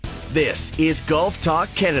This is Golf Talk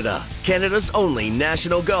Canada, Canada's only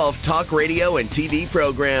national golf talk radio and TV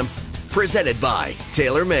program. Presented by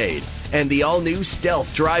TaylorMade and the all-new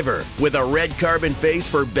Stealth Driver with a red carbon face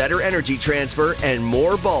for better energy transfer and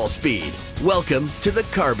more ball speed. Welcome to the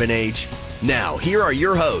Carbon Age. Now, here are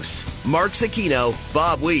your hosts, Mark Zecchino,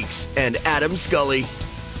 Bob Weeks, and Adam Scully.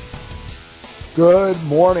 Good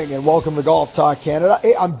morning and welcome to Golf Talk Canada.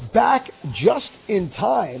 Hey, I'm back just in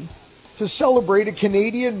time to celebrate a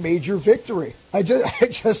Canadian major victory. I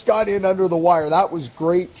just got in under the wire. That was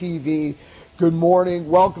great TV. Good morning.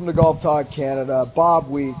 Welcome to Golf Talk Canada.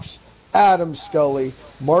 Bob Weeks, Adam Scully,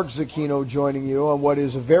 Mark Zecchino joining you on what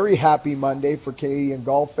is a very happy Monday for Canadian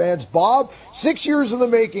golf fans. Bob, 6 years in the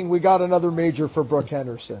making, we got another major for Brooke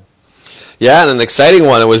Henderson. Yeah, and an exciting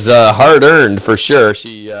one. It was hard-earned for sure.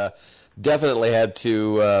 She definitely had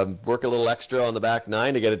to work a little extra on the back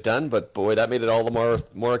nine to get it done, but boy, that made it all the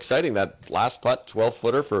more exciting. That last putt,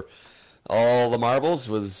 12-footer for all the marbles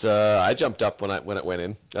was. I jumped up when it went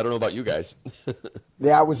in. I don't know about you guys.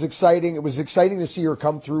 Yeah, it was exciting. It was exciting to see her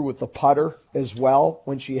come through with the putter as well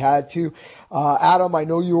when she had to. Adam, I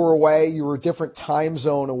know you were away. You were a different time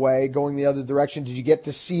zone away, going the other direction. Did you get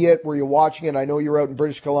to see it? Were you watching it? I know you were out in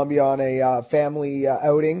British Columbia on a family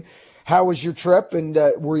outing. How was your trip, and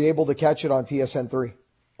were you able to catch it on TSN3?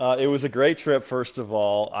 It was a great trip, first of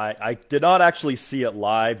all. I did not actually see it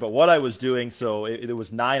live, but what I was doing, so it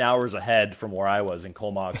was 9 hours ahead from where I was in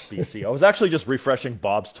Comox, BC. I was actually just refreshing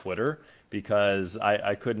Bob's Twitter because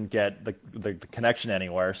I couldn't get the connection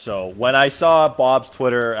anywhere. So when I saw Bob's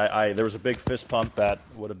Twitter, there was a big fist pump that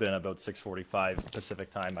would have been about 6:45 Pacific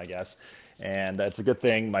time, I guess. And it's a good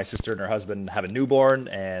thing. My sister and her husband have a newborn,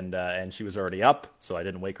 and she was already up, so I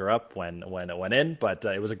didn't wake her up when it went in. But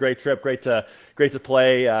it was a great trip, great to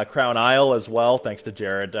play Crown Isle as well. Thanks to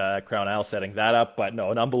Jared Crown Isle setting that up. But no,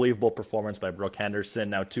 an unbelievable performance by Brooke Henderson.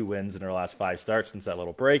 Now 2 wins in her last 5 starts since that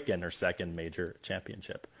little break, and her second major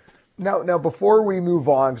championship. Now, before we move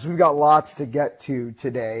on, because we've got lots to get to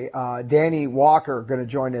today, Danny Walker going to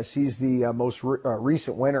join us. He's the most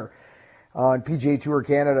recent winner on PGA Tour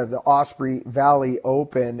Canada, the Osprey Valley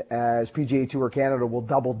Open, as PGA Tour Canada will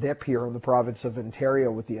double dip here in the province of Ontario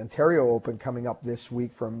with the Ontario Open coming up this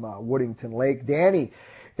week from Woodington Lake. Danny,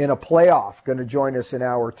 in a playoff, going to join us in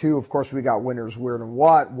hour 2. Of course, we got winners Weird and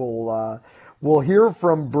What. We'll hear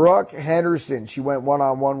from Brooke Henderson. She went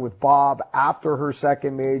one-on-one with Bob after her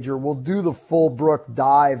second major. We'll do the full Brooke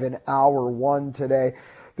dive in hour 1 today.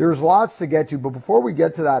 There's lots to get to, but before we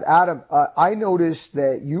get to that, Adam, I noticed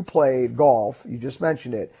that you played golf. You just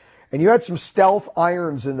mentioned it. And you had some Stealth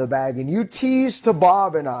irons in the bag, and you teased to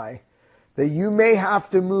Bob and I that you may have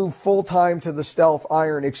to move full-time to the Stealth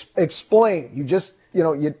iron. Explain. You just,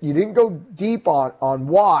 you didn't go deep on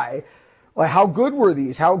why. Like, how good were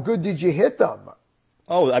these? How good did you hit them?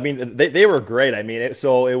 Oh, I mean, they were great. I mean, it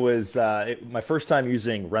was my first time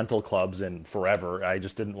using rental clubs in forever. I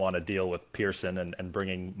just didn't want to deal with Pearson and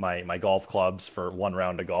bringing my golf clubs for one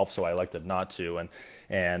round of golf, so I elected not to.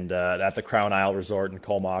 And at the Crown Isle Resort in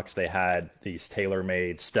Comox, they had these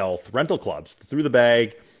TaylorMade Stealth rental clubs through the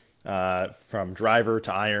bag, from driver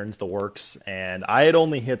to irons, the works. And I had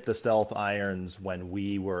only hit the Stealth irons when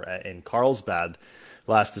we were in Carlsbad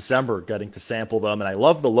last December, getting to sample them, and I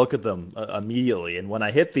love the look of them immediately. And when I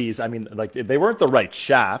hit these, I mean, like, they weren't the right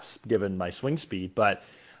shafts given my swing speed, but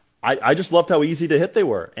I just loved how easy to hit they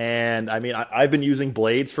were. And I mean, I've been using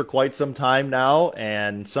blades for quite some time now,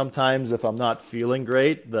 and sometimes if I'm not feeling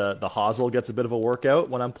great, the hosel gets a bit of a workout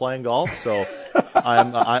when I'm playing golf. So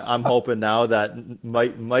I'm hoping now that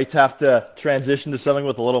might have to transition to something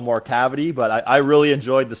with a little more cavity. But I really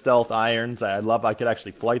enjoyed the Stealth irons. I could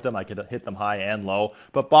actually flight them. I could hit them high and low.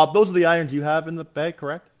 But Bob, those are the irons you have in the bag,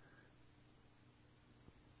 correct?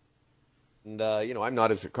 And I'm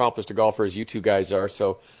not as accomplished a golfer as you two guys are,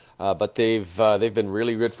 so. But they've been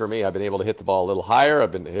really good for me. I've been able to hit the ball a little higher.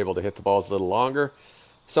 I've been able to hit the balls a little longer.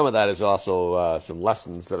 Some of that is also some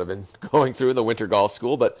lessons that I've been going through in the winter golf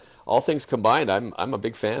school. But all things combined, I'm a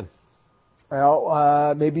big fan.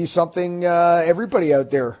 Well, maybe something everybody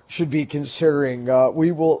out there should be considering.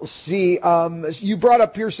 We will see. You brought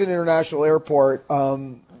up Pearson International Airport.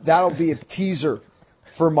 That'll be a teaser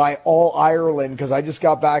for my All Ireland, because I just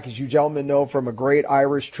got back, as you gentlemen know, from a great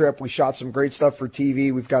Irish trip. We shot some great stuff for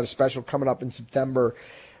TV. We've got a special coming up in September.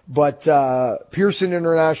 But Pearson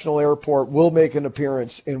International Airport will make an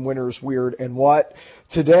appearance in Winners Weird and What.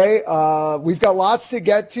 Today, we've got lots to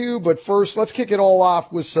get to, but first, let's kick it all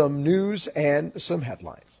off with some news and some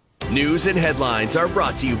headlines. News and headlines are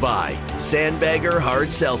brought to you by Sandbagger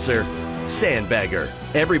Hard Seltzer. Sandbagger.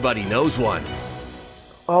 Everybody knows one.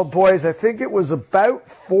 Well, boys, I think it was about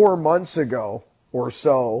 4 months ago or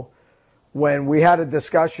so when we had a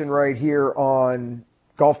discussion right here on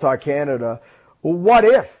Golf Talk Canada. Well, what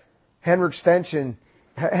if Henrik Stenson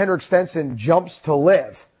jumps to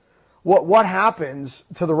live? What happens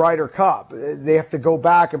to the Ryder Cup? They have to go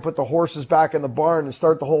back and put the horses back in the barn and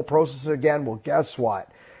start the whole process again. Well, guess what?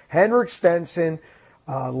 Henrik Stenson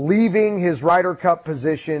leaving his Ryder Cup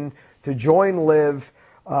position to join Liv.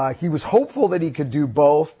 He was hopeful that he could do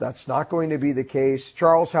both. That's not going to be the case.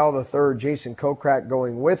 Charles Howell III, Jason Kokrak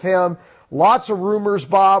going with him. Lots of rumors,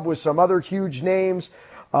 Bob, with some other huge names.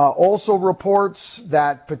 Also reports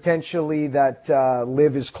that potentially that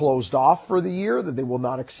Liv is closed off for the year, that they will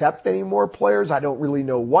not accept any more players. I don't really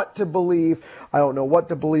know what to believe. I don't know what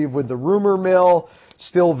to believe with the rumor mill.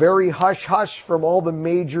 Still very hush-hush from all the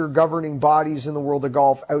major governing bodies in the world of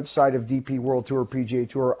golf outside of DP World Tour, PGA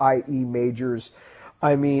Tour, i.e. majors.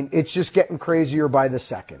 I mean, it's just getting crazier by the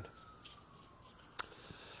second.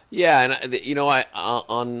 Yeah, and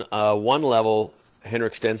on one level,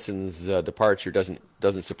 Henrik Stenson's departure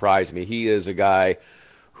doesn't surprise me. He is a guy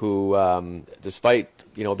who, despite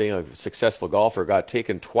being a successful golfer, got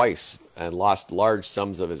taken twice and lost large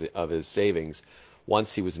sums of his savings.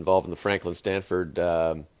 Once he was involved in the Franklin Stanford,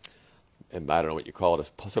 and I don't know what you call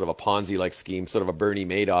it, sort of a Ponzi-like scheme, sort of a Bernie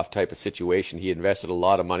Madoff type of situation. He invested a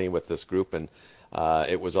lot of money with this group, and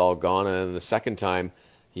it was all gone. And the second time,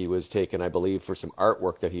 he was taken, I believe, for some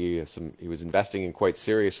artwork that he was investing in quite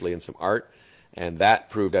seriously in some art. And that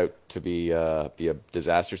proved out to be a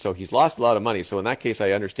disaster. So he's lost a lot of money. So in that case,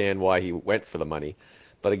 I understand why he went for the money.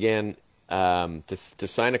 But again, to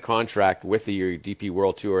sign a contract with the DP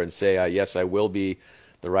World Tour and say, yes, I will be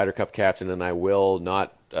the Ryder Cup captain and I will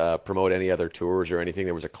not promote any other tours or anything.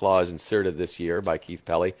 There was a clause inserted this year by Keith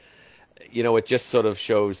Pelley. It just sort of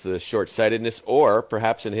shows the short-sightedness, or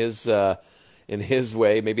perhaps in his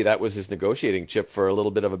way, maybe that was his negotiating chip for a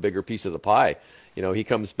little bit of a bigger piece of the pie. He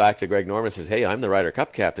comes back to Greg Norman and says, hey, I'm the Ryder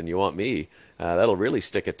Cup captain. You want me? That'll really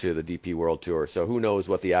stick it to the DP World Tour. So who knows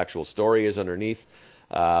what the actual story is underneath.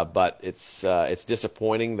 But it's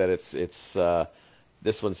disappointing that it's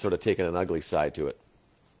this one's sort of taken an ugly side to it.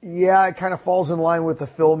 Yeah, it kind of falls in line with the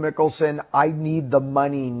Phil Mickelson, I need the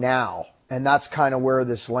money now. And that's kind of where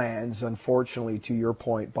this lands, unfortunately, to your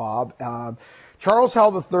point, Bob. Charles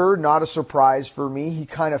Howell III, not a surprise for me. He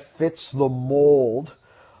kind of fits the mold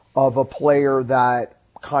of a player that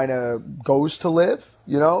kind of goes to live,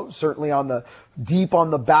 certainly deep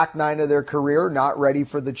on the back nine of their career, not ready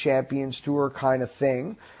for the Champions Tour kind of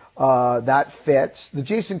thing. That fits. The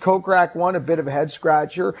Jason Kokrak one, a bit of a head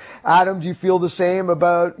scratcher. Adam, do you feel the same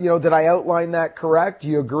about, did I outline that correct? Do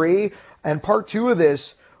you agree? And part two of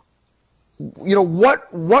this,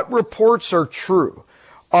 what reports are true?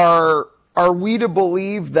 Are we to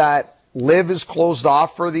believe that Liv is closed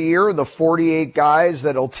off for the year? The 48 guys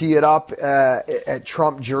that'll tee it up at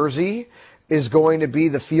Trump Jersey is going to be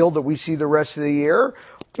the field that we see the rest of the year?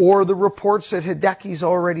 Or the reports that Hideki's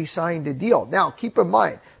already signed a deal? Now, keep in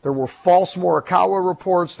mind, there were false Morikawa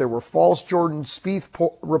reports. There were false Jordan Spieth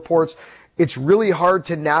reports. It's really hard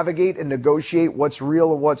to navigate and negotiate what's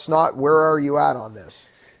real and what's not. Where are you at on this?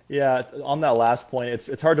 Yeah, on that last point,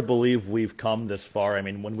 it's hard to believe we've come this far. I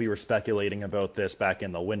mean, when we were speculating about this back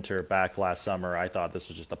in the winter, back last summer, I thought this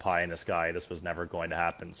was just a pie in the sky. This was never going to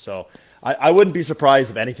happen. So I wouldn't be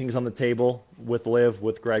surprised if anything's on the table with Liv,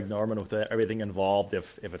 with Greg Norman, with everything involved.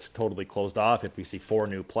 If it's totally closed off, if we see 4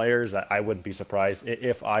 new players, I wouldn't be surprised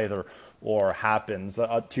if either or happens.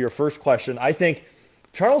 To your first question, I think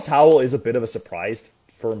Charles Howell is a bit of a surprise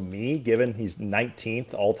for me, given he's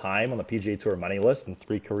 19th all time on the PGA Tour money list and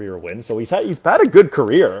 3 career wins. So he's had a good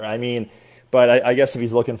career. I mean, but I guess if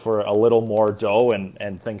he's looking for a little more dough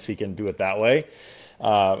and thinks he can do it that way,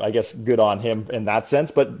 I guess good on him in that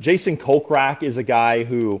sense. But Jason Kokrak is a guy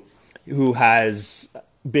who has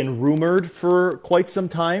been rumored for quite some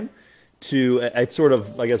time it's sort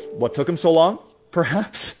of, I guess, what took him so long,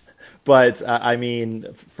 perhaps. But I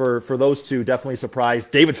mean, for those two, definitely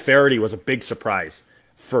surprised. David Feherty was a big surprise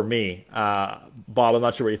for me. Bob, I'm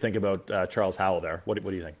not sure what you think about Charles Howell there. What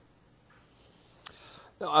do you think?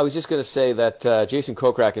 No, I was just going to say that Jason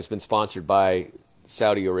Kokrak has been sponsored by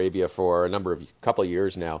Saudi Arabia for a couple of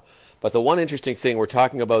years now. But the one interesting thing, we're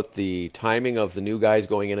talking about the timing of the new guys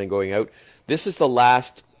going in and going out. This is the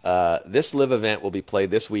last, this live event will be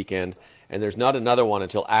played this weekend, and there's not another one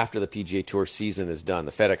until after the PGA Tour season is done.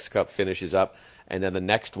 The FedEx Cup finishes up, and then the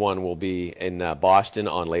next one will be in Boston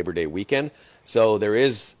on Labor Day weekend. So there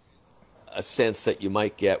is a sense that you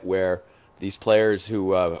might get where these players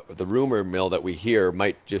who, the rumor mill that we hear,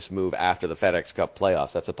 might just move after the FedEx Cup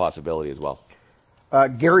playoffs. That's a possibility as well.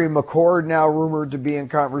 Gary McCord now rumored to be in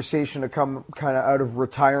conversation to come kind of out of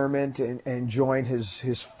retirement and join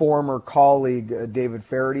his former colleague David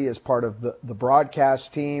Faraday as part of the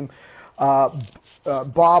broadcast team.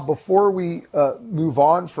 Bob, before we move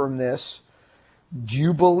on from this, do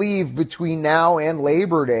you believe between now and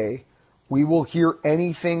Labor Day we will hear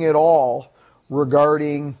anything at all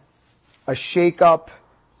regarding a shakeup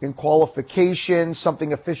in qualification,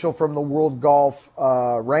 something official from the World Golf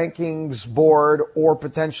Rankings Board, or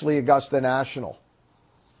potentially Augusta National?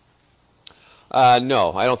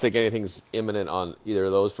 No, I don't think anything's imminent on either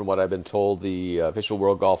of those. From what I've been told, the official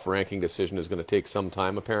World Golf Ranking decision is going to take some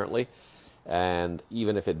time, apparently. And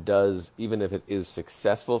even if it is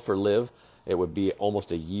successful for LIV, it would be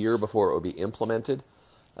almost a year before it would be implemented.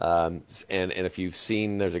 And if you've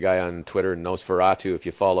seen, there's a guy on Twitter, Nosferatu, if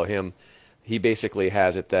you follow him, he basically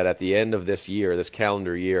has it that at the end of this year, this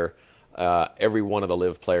calendar year, every one of the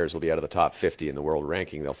LIV players will be out of the top 50 in the world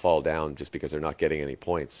ranking. They'll fall down just because they're not getting any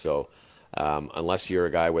points. So unless you're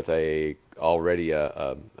a guy with already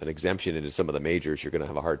an exemption into some of the majors, you're going to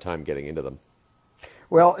have a hard time getting into them.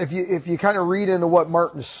 Well, if you kind of read into what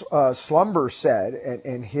Martin Slumber said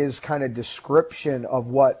and his kind of description of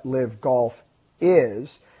what LIV Golf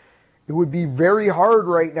is, it would be very hard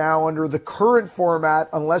right now under the current format,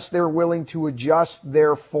 unless they're willing to adjust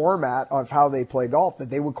their format of how they play golf, that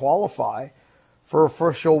they would qualify for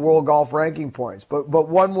official World Golf Ranking points. But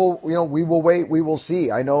one will, we will wait, we will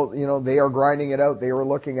see. I know, they are grinding it out. They were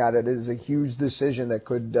looking at it as a huge decision that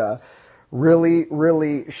could really,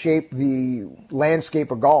 really shape the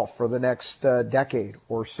landscape of golf for the next decade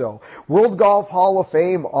or so. World Golf Hall of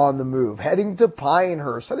Fame on the move, heading to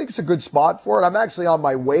Pinehurst. I think it's a good spot for it. I'm actually on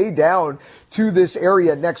my way down to this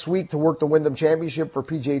area next week to work the Wyndham Championship for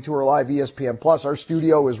PGA Tour Live ESPN Plus. Our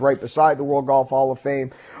studio is right beside the World Golf Hall of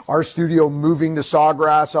Fame. Our studio moving to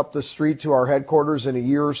Sawgrass up the street to our headquarters in a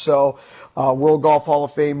year or so. World Golf Hall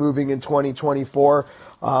of Fame moving in 2024.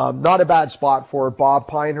 Not a bad spot for it, Bob.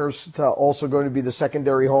 Pinehurst also going to be the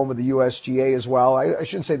secondary home of the USGA as well. I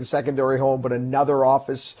shouldn't say the secondary home, but another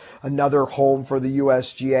office, another home for the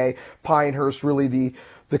USGA. Pinehurst really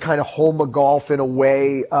the kind of home of golf in a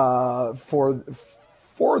way for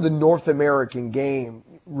the North American game,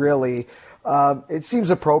 really. It seems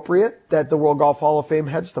appropriate that the World Golf Hall of Fame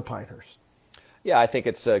heads to Pinehurst. Yeah, I think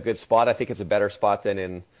it's a good spot. I think it's a better spot than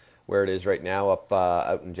in where it is right now up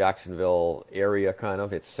out in Jacksonville area, kind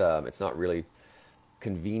of. It's not really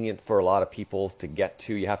convenient for a lot of people to get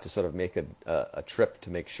to. You have to sort of make a trip to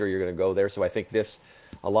make sure you're going to go there. So I think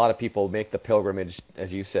a lot of people make the pilgrimage,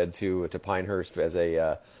 as you said, to Pinehurst as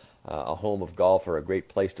a home of golf or a great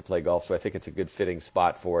place to play golf. So I think it's a good fitting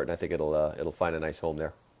spot for it, and I think it'll find a nice home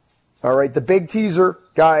there. All right, the big teaser,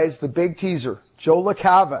 guys, the big teaser. Joe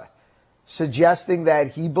LaCava suggesting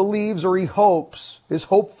that he believes or he is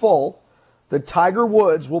hopeful that Tiger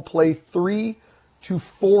Woods will play 3 to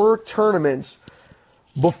 4 tournaments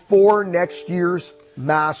before next year's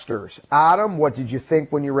Masters. Adam, what did you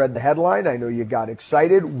think when you read the headline? I know you got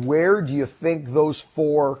excited. Where do you think those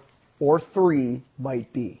 4 or 3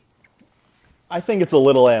 might be? I think it's a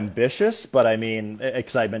little ambitious, but I mean,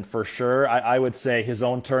 excitement for sure. I would say his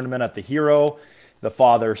own tournament at the Hero, the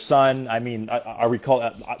father-son. I mean, I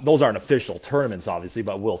recall those aren't official tournaments, obviously,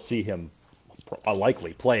 but we'll see him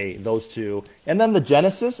likely play those 2. And then the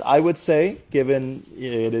Genesis, I would say, given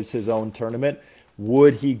it is his own tournament,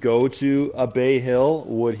 would he go to a Bay Hill?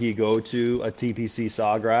 Would he go to a TPC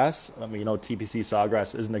Sawgrass? I mean, TPC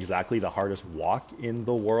Sawgrass isn't exactly the hardest walk in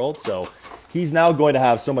the world, so he's now going to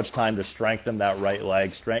have so much time to strengthen that right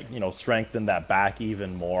leg, strengthen that back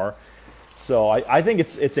even more. So I think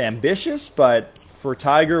it's ambitious, but for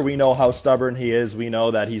Tiger, we know how stubborn he is. We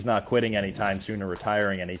know that he's not quitting anytime soon or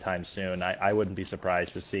retiring anytime soon. I wouldn't be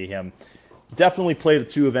surprised to see him definitely play the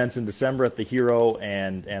 2 events in December at the Hero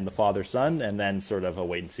and the father-son, and then sort of a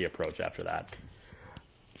wait-and-see approach after that.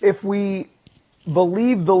 If we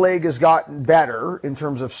believe the leg has gotten better in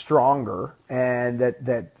terms of stronger and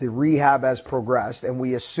that the rehab has progressed, and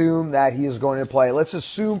we assume that he is going to play, let's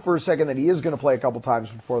assume for a second that he is going to play a couple times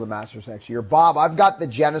before the Masters next year. Bob, I've got the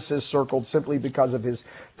Genesis circled simply because of his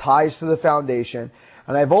ties to the foundation.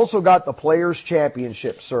 And I've also got the Players'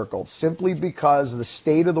 Championship circled simply because of the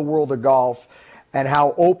state of the world of golf and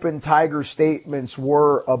how open Tiger's statements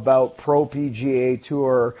were about Pro PGA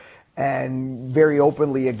Tour and very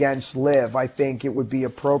openly against LIV. I think it would be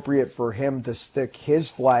appropriate for him to stick his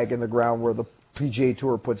flag in the ground where the PGA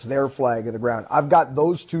Tour puts their flag in the ground. I've got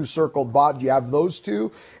those 2 circled. Bob, do you have those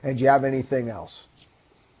 2? And do you have anything else?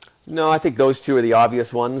 No, I think those 2 are the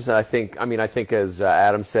obvious ones. I think as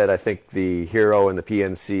Adam said, I think the Hero and the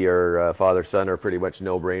PNC or father-son are pretty much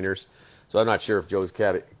no-brainers. So I'm not sure if Joe's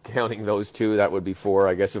counting those two. That would be 4,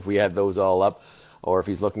 I guess, if we had those all up, or if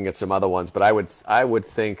he's looking at some other ones. But I would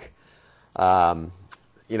think,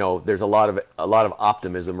 there's a lot of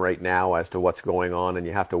optimism right now as to what's going on, and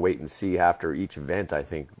you have to wait and see after each event, I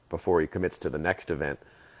think, before he commits to the next event,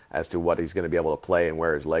 as to what he's going to be able to play and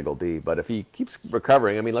where his leg will be. But if he keeps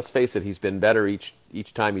recovering, I mean, let's face it, he's been better each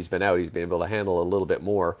time he's been out. He's been able to handle a little bit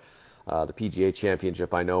more. The PGA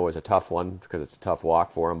Championship, I know, is a tough one because it's a tough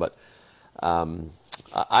walk for him. But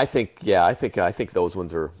I think those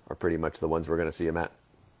ones are pretty much the ones we're going to see him at.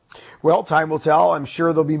 Well, time will tell. I'm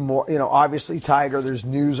sure there'll be more. Obviously, Tiger, there's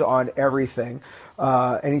news on everything.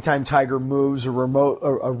 Anytime Tiger moves, a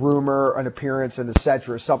rumor, an appearance, and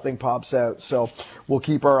etc., something pops out. So we'll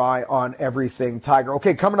keep our eye on everything Tiger.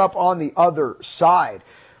 Okay, coming up on the other side,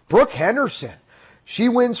 Brooke Henderson. She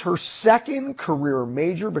wins her second career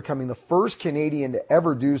major, becoming the first Canadian to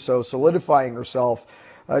ever do so, solidifying herself.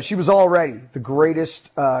 She was already the greatest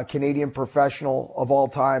Canadian professional of all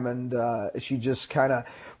time, and she just kind of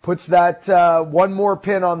puts that one more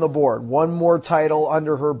pin on the board, one more title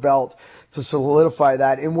under her belt to solidify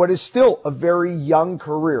that in what is still a very young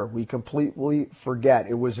career. We completely forget.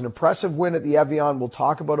 It was an impressive win at the Evian. We'll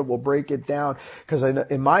talk about it. We'll break it down because,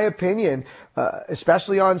 in my opinion,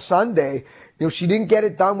 especially on Sunday, she didn't get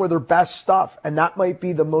it done with her best stuff, and that might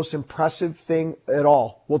be the most impressive thing at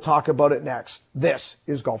all. We'll talk about it next. This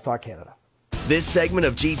is Golf Talk Canada. This segment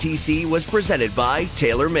of GTC was presented by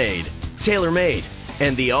TaylorMade. TaylorMade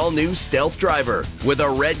and the all-new Stealth Driver with a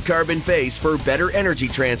red carbon face for better energy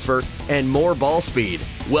transfer and more ball speed.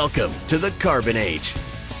 Welcome to the Carbon Age.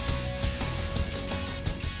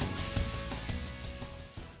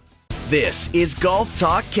 This is Golf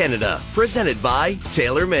Talk Canada, presented by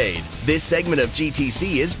TaylorMade. This segment of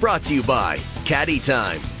GTC is brought to you by Caddy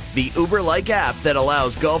Time, the Uber-like app that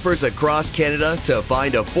allows golfers across Canada to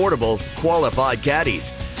find affordable, qualified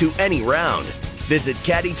caddies to any round. Visit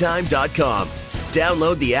caddytime.com.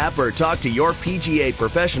 Download the app or talk to your PGA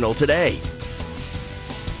professional today.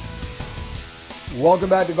 Welcome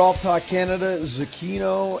back to Golf Talk Canada.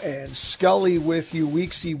 Zucchino and Scully with you.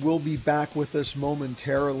 Weeksy will be back with us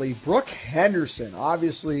momentarily. Brooke Henderson,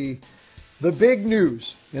 obviously the big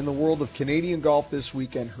news in the world of Canadian golf this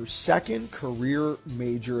weekend. Her second career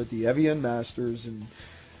major at the Evian Masters, and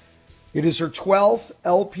it is her 12th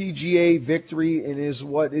LPGA victory and is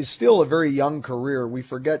what is still a very young career. We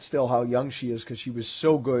forget still how young she is because she was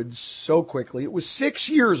so good so quickly. It was 6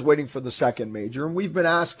 years waiting for the second major, and we've been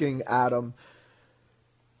asking Adam,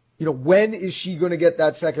 when is she going to get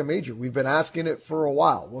that second major? We've been asking it for a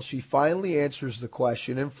while. Well, she finally answers the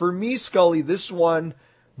question. And for me, Scully, this one,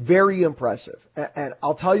 very impressive. And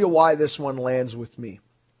I'll tell you why this one lands with me.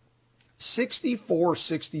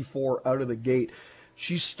 64-64 out of the gate.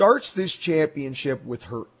 She starts this championship with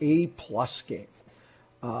her A-plus game.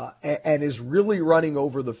 And is really running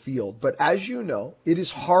over the field. But as you know, it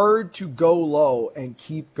is hard to go low and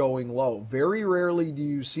keep going low. Very rarely do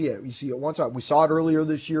you see it. You see it once. We saw it earlier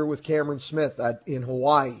this year with Cameron Smith in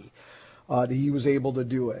Hawaii. That he was able to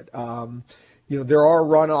do it. There are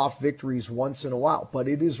runoff victories once in a while, but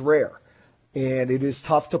it is rare. And it is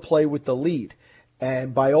tough to play with the lead.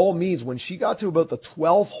 And by all means, when she got to about the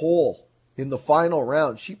 12th hole in the final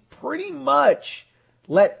round, she pretty much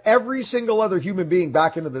let every single other human being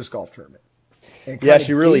back into this golf tournament. Yeah,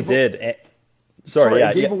 she really did.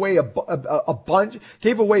 Gave away a bunch,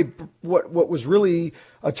 gave away what was really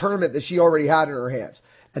a tournament that she already had in her hands.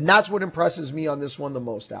 And that's what impresses me on this one the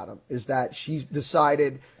most, Adam, is that she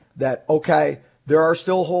decided that, okay, there are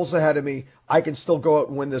still holes ahead of me. I can still go out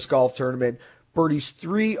and win this golf tournament. Birdies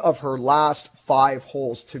 3 of her last 5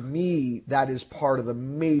 holes. To me, that is part of the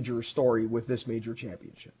major story with this major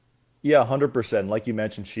championship. Yeah, 100%. Like you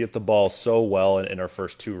mentioned, she hit the ball so well in her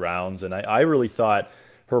first 2 rounds. And I really thought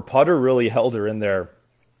her putter really held her in there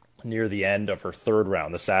near the end of her 3rd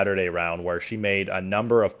round, the Saturday round, where she made a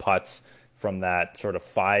number of putts from that sort of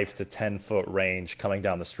 5 to 10 foot range coming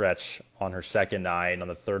down the stretch on her second 9 on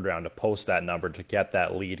the 3rd round to post that number to get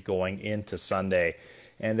that lead going into Sunday.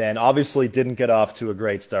 And then obviously didn't get off to a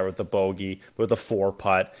great start with the bogey, with a 4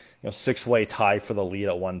 putt, 6-way tie for the lead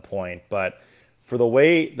at one point. But for the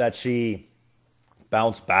way that she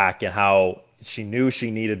bounced back and how she knew she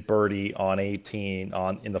needed birdie on 18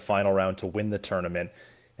 in the final round to win the tournament,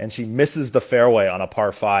 and she misses the fairway on a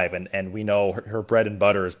par 5, and we know her bread and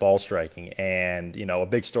butter is ball striking. And, a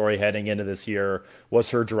big story heading into this year was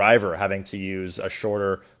her driver having to use a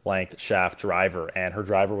shorter length shaft driver, and her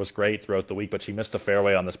driver was great throughout the week, but she missed the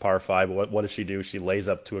fairway on this par 5. What does she do? She lays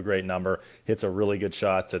up to a great number, hits a really good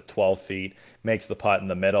shot to 12 feet, makes the putt in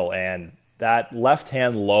the middle, and that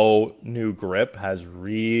left-hand low new grip has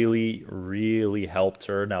really, really helped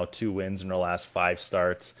her. Now 2 wins in her last 5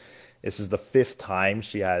 starts. This is the 5th time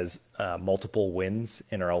she has multiple wins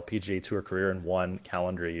in her LPGA Tour career in 1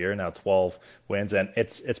 calendar year. Now 12 wins, and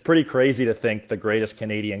it's pretty crazy to think the greatest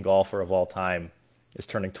Canadian golfer of all time is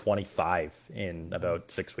turning 25 in about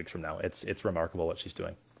 6 weeks from now. It's remarkable what she's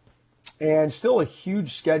doing. And still a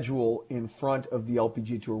huge schedule in front of the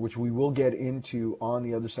LPGA Tour, which we will get into on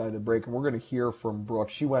the other side of the break. And we're going to hear from Brooke.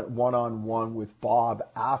 She went one-on-one with Bob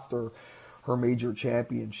after her major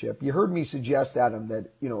championship. You heard me suggest, Adam,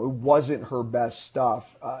 that it wasn't her best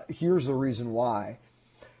stuff. Here's the reason why.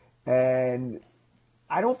 And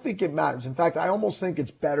I don't think it matters. In fact, I almost think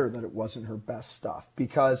it's better that it wasn't her best stuff,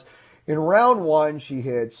 because in round 1, she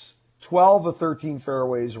hits 12 of 13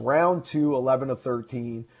 fairways. Round 2, 11 of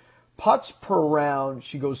 13. Putts per round,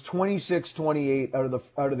 she goes 26-28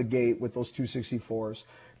 out of the gate with those 264s.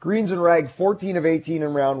 Greens and reg, 14 of 18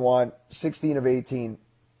 in round 1, 16 of 18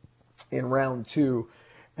 in round 2,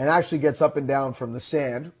 and actually gets up and down from the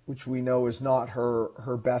sand, which we know is not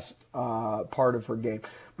her best part of her game.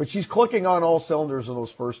 But she's clicking on all cylinders in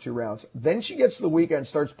those first 2 rounds. Then she gets to the weekend,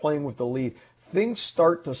 starts playing with the lead. Things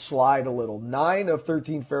start to slide a little. 9 of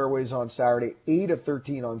 13 fairways on Saturday, 8 of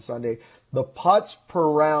 13 on Sunday. The putts per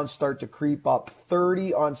round start to creep up.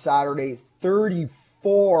 30 on Saturday,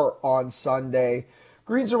 34 on Sunday.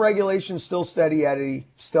 Greens and regulation still steady Eddie,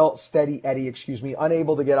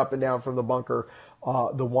 unable to get up and down from the bunker,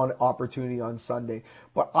 the one opportunity on Sunday.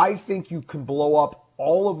 But I think you can blow up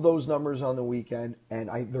all of those numbers on the weekend, and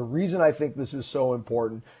the reason I think this is so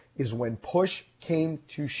important is when push came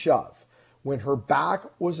to shove, when her back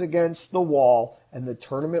was against the wall and the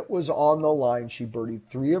tournament was on the line, she birdied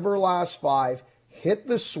 3 of her last 5, hit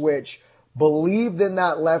the switch, believed in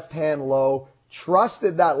that left-hand low,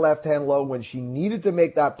 trusted that left-hand low when she needed to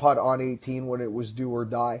make that putt on 18 when it was do or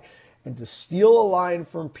die. And to steal a line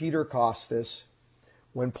from Peter Kostis,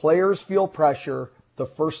 when players feel pressure, the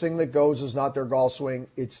first thing that goes is not their golf swing,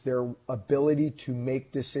 it's their ability to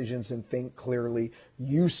make decisions and think clearly.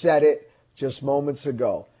 You said it just moments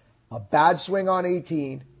ago. A bad swing on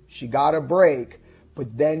 18, she got a break,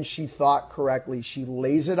 but then she thought correctly. She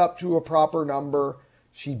lays it up to a proper number.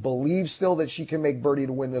 She believes still that she can make birdie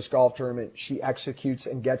to win this golf tournament. She executes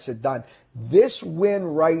and gets it done. This win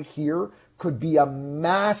right here could be a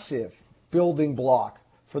massive building block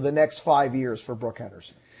for the next 5 years for Brooke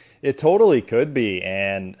Henderson. It totally could be.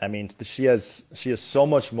 And I mean, she has so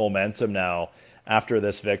much momentum now after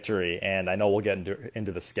this victory, and I know we'll get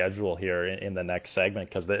into the schedule here in the next segment,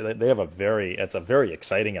 because they have it's a very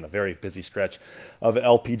exciting and a very busy stretch of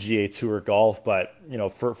LPGA Tour golf. But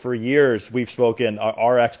for years we've spoken,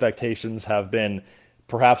 our expectations have been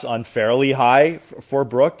perhaps unfairly high for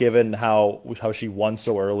Brooke, given how she won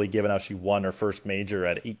so early, given how she won her first major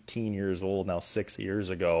at 18 years old, now 6 years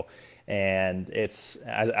ago. And it's,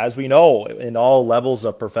 as we know, in all levels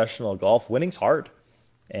of professional golf, winning's hard.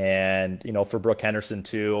 And, for Brooke Henderson,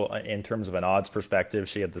 too, in terms of an odds perspective,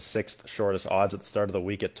 she had the 6th shortest odds at the start of the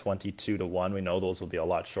week at 22-1. We know those will be a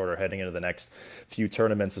lot shorter heading into the next few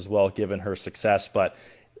tournaments as well, given her success. But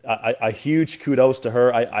a huge kudos to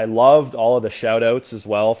her. I loved all of the shout-outs as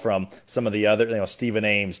well from some of the other, Stephen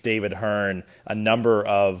Ames, David Hearn, a number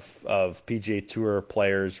of PGA Tour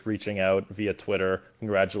players reaching out via Twitter,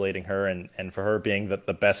 congratulating her, and for her being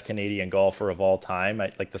the best Canadian golfer of all time.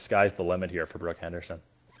 The sky's the limit here for Brooke Henderson.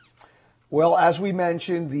 Well, as we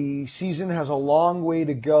mentioned, the season has a long way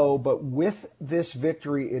to go, but with this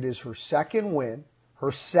victory, it is her 2nd win,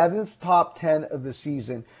 her 7th top 10 of the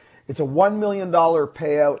season. It's a $1 million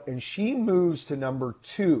payout, and she moves to number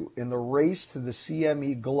 2 in the race to the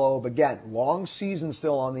CME Globe. Again, long season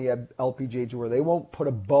still on the LPGA Tour. They won't put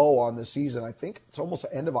a bow on the season. I think it's almost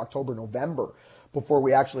the end of October, November, before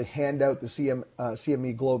we actually hand out the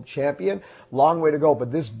CME Globe champion. Long way to go,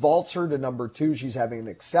 but this vaults her to number 2. She's having an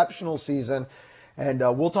exceptional season, and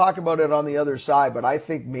we'll talk about it on the other side, but I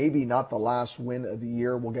think maybe not the last win of the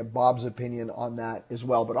year. We'll get Bob's opinion on that as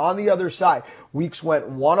well. But on the other side, Weeks went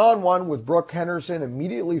one-on-one with Brooke Henderson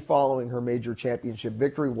immediately following her major championship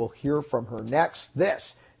victory. We'll hear from her next.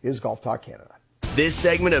 This is Golf Talk Canada. This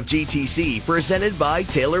segment of GTC, presented by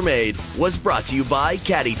TaylorMade, was brought to you by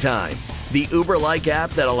Caddy Time, the Uber-like app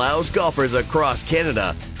that allows golfers across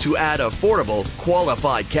Canada to add affordable,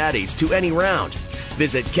 qualified caddies to any round.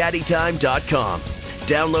 Visit caddytime.com.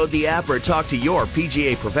 Download the app or talk to your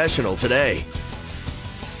PGA professional today.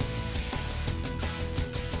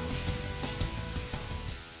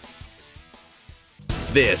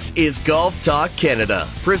 This is Golf Talk Canada,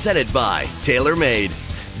 presented by TaylorMade.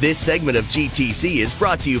 This segment of GTC is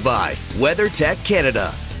brought to you by WeatherTech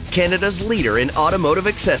Canada. Canada's leader in automotive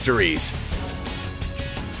accessories.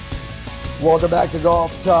 Welcome back to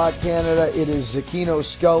Golf Talk Canada. It is Zecchino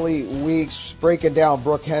Scully weeks, breaking down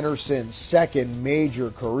Brooke Henderson's second major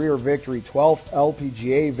career victory, 12th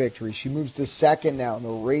LPGA victory. She moves to second now in the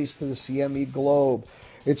race to the CME Globe.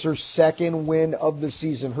 It's her second win of the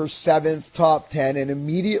season, her seventh top 10, and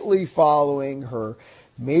immediately following her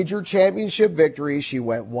major championship victory, she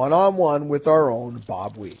went one-on-one with our own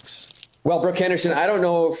Bob Weeks. Well, Brooke Henderson, I don't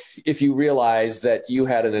know if you realize that you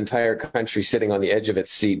had an entire country sitting on the edge of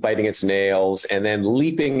its seat, biting its nails, and then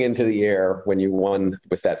leaping into the air when you won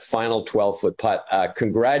with that final 12-foot putt.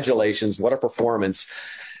 Congratulations. What a performance.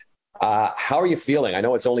 How are you feeling? I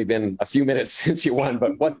know it's only been a few minutes since you won,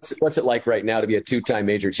 but what's it like right now to be a two-time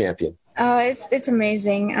major champion? It's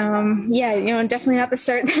amazing. Definitely not the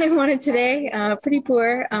start that I wanted today. Pretty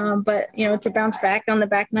poor, but to bounce back on the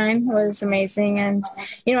back nine was amazing. And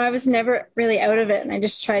I was never really out of it, and I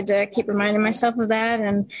just tried to keep reminding myself of that.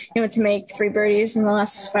 And to make 3 birdies in the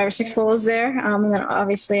last 5 or 6 holes there, and then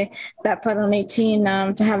obviously that putt on 18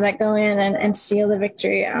 to have that go in and seal the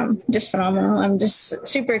victory, just phenomenal. I'm just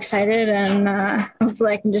super excited, and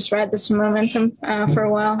hopefully I can just ride this momentum for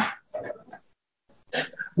a while.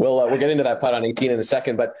 Well, we'll get into that putt on 18 in a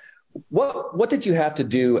second, but what did you have to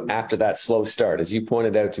do after that slow start? As you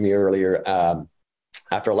pointed out to me earlier,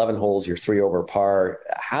 after 11 holes, you're 3 over par.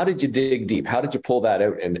 How did you dig deep? How did you pull that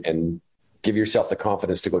out and give yourself the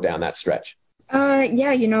confidence to go down that stretch?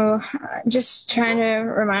 Just trying to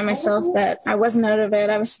remind myself that I wasn't out of it.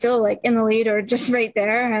 I was still in the lead or just right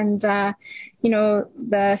there. And,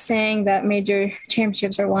 the saying that major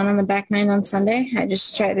championships are won on the back nine on Sunday, I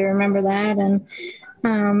just tried to remember that. And,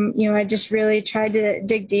 I just really tried to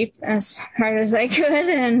dig deep as hard as I could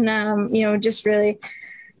and, just really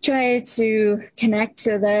try to connect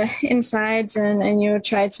to the insides and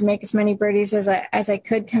try to make as many birdies as I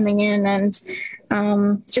could coming in and,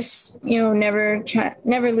 never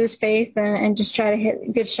lose faith and just try to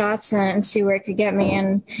hit good shots and see where it could get me.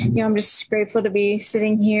 And, I'm just grateful to be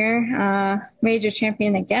sitting here, major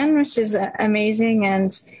champion again, which is amazing.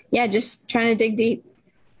 And just trying to dig deep.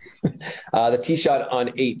 The tee shot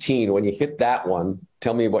on 18, when you hit that one,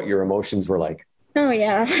 tell me what your emotions were like. Oh,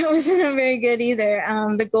 yeah, that wasn't very good either.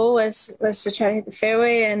 The goal was to try to hit the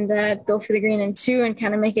fairway and go for the green in 2 and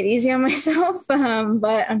kind of make it easy on myself.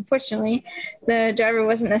 But unfortunately, the driver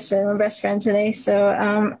wasn't necessarily my best friend today.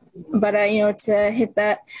 So, to hit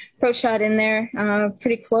that approach shot in there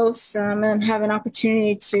pretty close and have an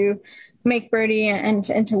opportunity to make birdie and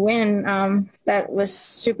to win, that was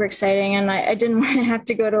super exciting. And I didn't want to have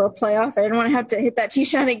to go to a playoff. I didn't want to have to hit that tee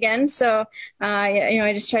shot again. So,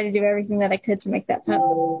 I just tried to do everything that I could to make that putt.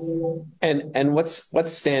 And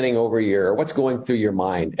what's standing over what's going through your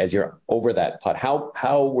mind as you're over that putt?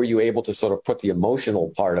 How were you able to sort of put the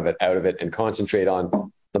emotional part of it out of it and concentrate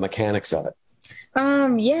on the mechanics of it?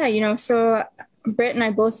 So Britt and I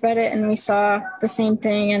both read it and we saw the same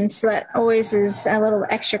thing. And so that always is a little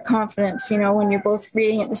extra confidence, when you're both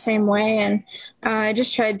reading it the same way. And I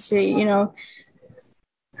just tried to,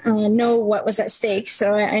 know what was at stake.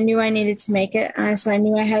 So I knew I needed to make it. So I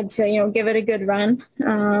knew I had to, give it a good run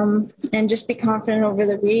and just be confident over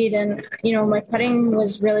the read. And, my putting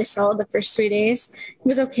was really solid the first 3 days. It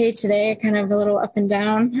was okay today, kind of a little up and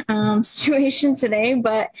down situation today.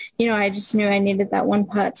 But, I just knew I needed that one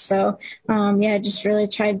putt. So, I just really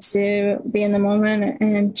tried to be in the moment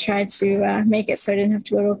and try to make it so I didn't have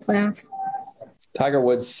to go to a playoff. Tiger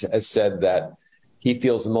Woods has said that he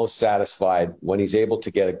feels the most satisfied when he's able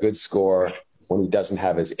to get a good score when he doesn't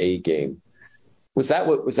have his A game. Was that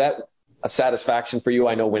a satisfaction for you?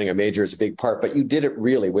 I know winning a major is a big part, but you did it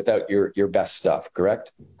really without your best stuff,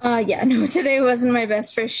 correct? Today wasn't my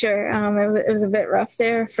best for sure. It was a bit rough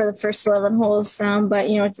there for the first 11 holes, but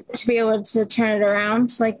to be able to turn it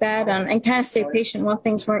around like that and kind of stay patient while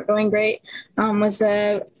things weren't going great was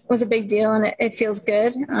a big deal, and it feels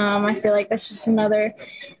good. I feel like that's just another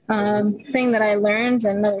thing that I learned,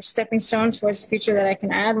 and another stepping stone towards the future that I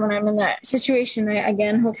can add when I'm in that situation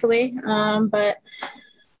again, hopefully. But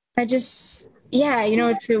I just,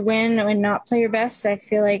 to win and not play your best, I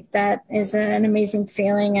feel like that is an amazing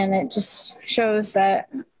feeling, and it just shows that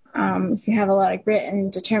if you have a lot of grit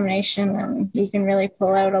and determination, and you can really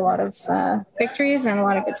pull out a lot of victories and a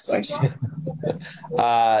lot of good scores.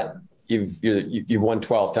 You've won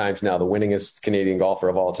 12 times now, the winningest Canadian golfer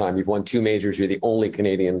of all time. You've won 2 majors. You're the only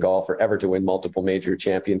Canadian golfer ever to win multiple major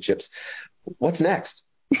championships. What's next?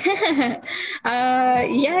 Yeah,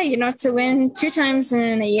 to win two times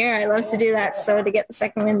in a year, I love to do that. So to get the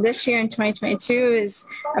second win this year in 2022 is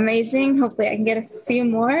amazing. Hopefully I can get a few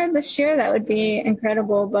more this year. That would be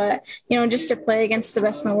incredible. But, just to play against the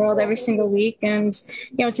best in the world every single week and,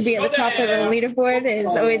 to be at the top of the leaderboard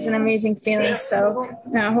is always an amazing feeling. So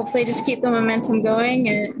hopefully just keep the momentum going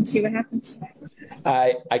and see what happens.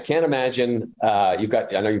 I can't imagine. I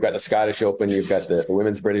know you've got the Scottish Open, you've got the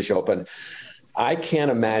Women's British Open. I can't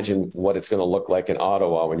imagine what it's going to look like in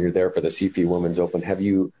Ottawa when you're there for the CP Women's Open. Have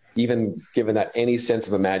you even given that any sense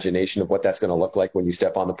of imagination of what that's going to look like when you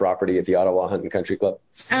step on the property at the Ottawa Hunting Country Club?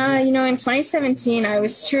 In 2017, I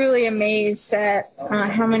was truly amazed at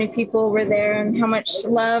how many people were there and how much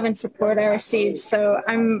love and support I received. So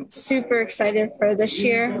I'm super excited for this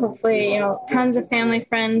year. Hopefully, tons of family,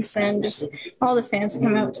 friends, and just all the fans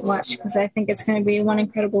come out to watch because I think it's going to be one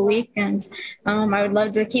incredible week. And I would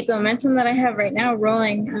love to keep the momentum that I have right now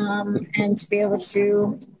rolling and to be able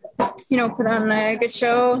to put on a good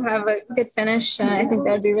show, have a good finish. I think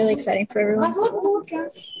that would be really exciting for everyone.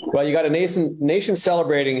 Well, you got a nation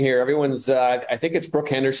celebrating here. Everyone's, I think it's Brooke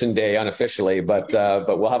Henderson Day unofficially, but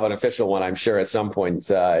we'll have an official one, I'm sure, at some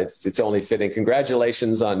point. It's only fitting.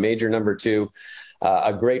 Congratulations on major number 2.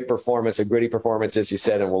 A great performance, a gritty performance, as you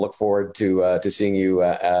said, and we'll look forward to seeing you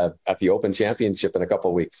at the Open Championship in a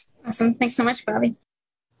couple of weeks. Awesome. Thanks so much, Bobby.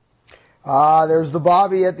 There's the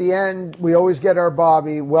Bobby at the end. We always get our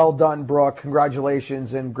Bobby. Well done, Brooke.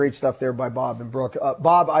 Congratulations, and great stuff there by Bob and Brooke.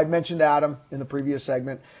 Bob, I mentioned Adam in the previous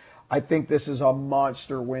segment. I think this is a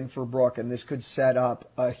monster win for Brooke, and this could set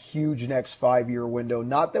up a huge next 5-year window.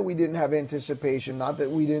 Not that we didn't have anticipation, not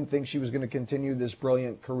that we didn't think she was going to continue this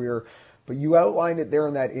brilliant career, but you outlined it there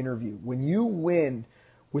in that interview. When you win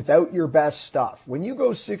without your best stuff, when you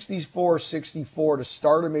go 64-64 to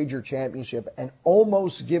start a major championship and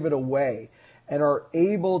almost give it away and are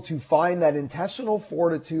able to find that intestinal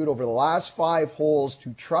fortitude over the last 5 holes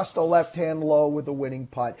to trust a left-hand low with a winning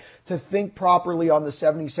putt, to think properly on the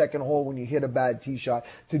 72nd hole when you hit a bad tee shot,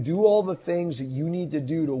 to do all the things that you need to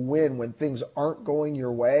do to win when things aren't going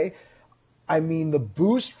your way. I mean, the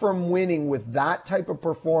boost from winning with that type of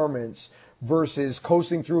performance versus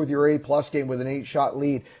coasting through with your A-plus game with an 8-shot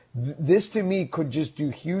lead, this to me could just do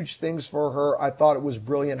huge things for her. I thought it was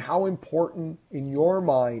brilliant. How important in your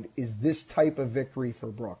mind is this type of victory for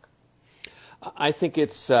Brooke? I think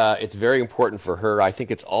it's very important for her. I think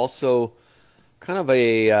it's also kind of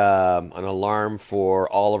an alarm for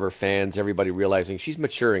all of her fans, everybody realizing she's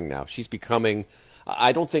maturing now. She's becoming.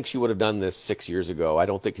 I don't think she would have done this 6 years ago. I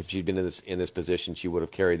don't think if she'd been in this position, she would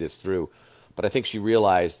have carried this through. But I think she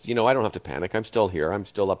realized, I don't have to panic. I'm still here. I'm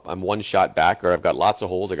still up. I'm 1 shot back, or I've got lots of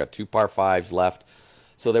holes. I got 2 par 5s left.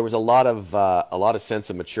 So there was a lot of sense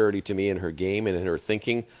of maturity to me in her game and in her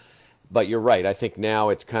thinking. But you're right. I think now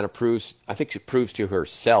it kind of proves. I think she proves to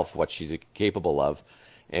herself what she's capable of.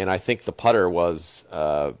 And I think the putter was,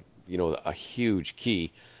 a huge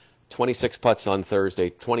key. 26 putts on Thursday,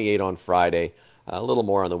 28 on Friday, a little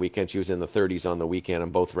more on the weekend. She was in the 30s on the weekend on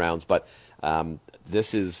both rounds. But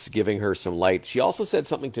this is giving her some light. She also said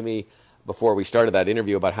something to me before we started that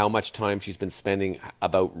interview about how much time she's been spending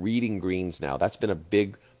about reading greens now. That's been a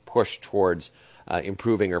big push towards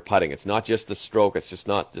improving her putting. It's not just the stroke. It's just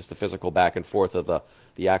not just the physical back and forth of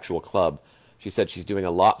the actual club. She said she's doing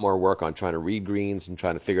a lot more work on trying to read greens and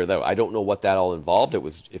trying to figure that out. I don't know what that all involved.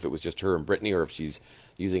 If it was just her and Brittany, or if she's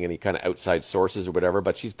using any kind of outside sources or whatever.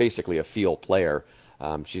 But she's basically a feel player.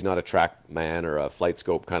 She's not a track man or a flight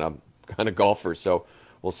scope kind of golfer. So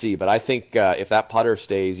we'll see. But I think if that putter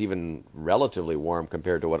stays even relatively warm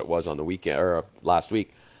compared to what it was on the weekend or last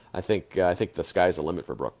week, I think the sky's the limit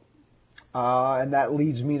for Brooke. And that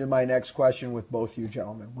leads me to my next question with both you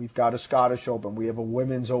gentlemen. We've got a Scottish Open. We have a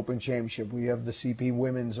Women's Open Championship. We have the CP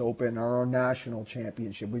Women's Open, our own national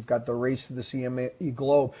championship. We've got the race to the CME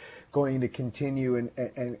Globe going to continue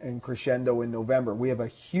and crescendo in November. We have a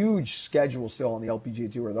huge schedule still on the LPGA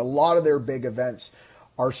Tour. A lot of their big events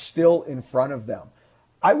are still in front of them.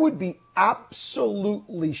 I would be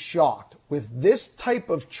absolutely shocked with this type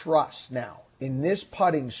of trust now in this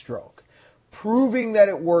putting stroke, proving that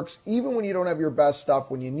it works even when you don't have your best stuff,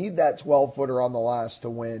 when you need that 12-footer on the last to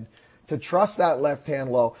win, to trust that left-hand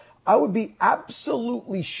low. I would be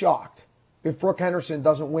absolutely shocked if Brooke Henderson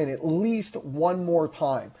doesn't win at least one more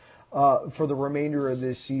time for the remainder of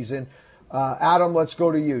this season. Adam, let's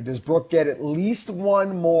go to you. Does Brooke get at least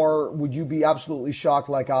one more? Would you be absolutely shocked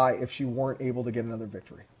like I if she weren't able to get another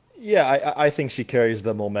victory? Yeah, I think she carries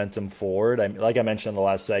the momentum forward. Like I mentioned in the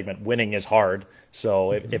last segment, winning is hard.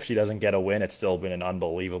 So if she doesn't get a win, it's still been an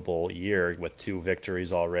unbelievable year with 2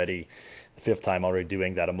 victories already. Fifth time already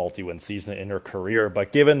doing that, a multi-win season in her career.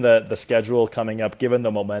 But given the schedule coming up, given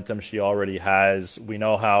the momentum she already has, we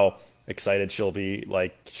know how excited she'll be.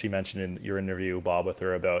 Like she mentioned in your interview, Bob, with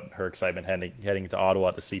her about her excitement heading to Ottawa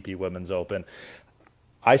at the CP Women's Open.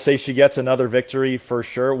 I say she gets another victory for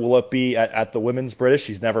sure. Will it be at the Women's British?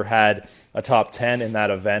 She's never had a top 10 in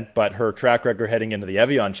that event, but her track record heading into the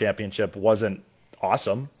Evian Championship wasn't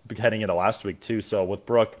awesome heading into last week too. So with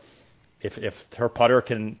Brooke, if her putter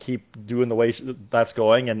can keep doing the way that's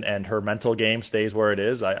going and her mental game stays where it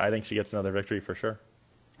is, I think she gets another victory for sure.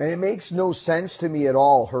 And it makes no sense to me at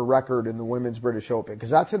all, her record in the Women's British Open, because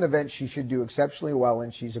that's an event she should do exceptionally well in.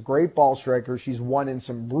 She's a great ball striker. She's won in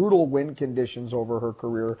some brutal wind conditions over her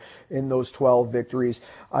career in those 12 victories.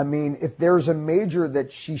 I mean, if there's a major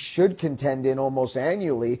that she should contend in almost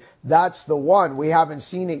annually, that's the one. We haven't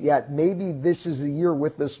seen it yet. Maybe this is the year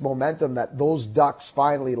with this momentum that those ducks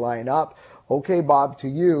finally line up. Okay, Bob, to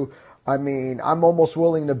you. I mean, I'm almost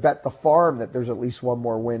willing to bet the farm that there's at least one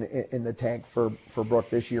more win in the tank for Brooke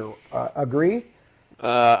this year. Agree?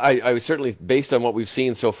 I was certainly, based on what we've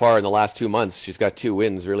seen so far in the last 2 months, she's got 2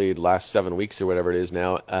 wins, really, the last 7 weeks or whatever it is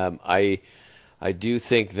now. I do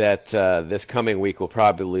think that this coming week will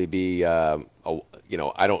probably be, I'm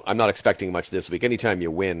not expecting much this week. Anytime you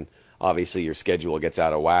win, obviously your schedule gets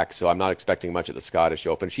out of whack, so I'm not expecting much at the Scottish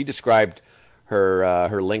Open. She described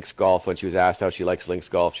her links golf when she was asked how she likes links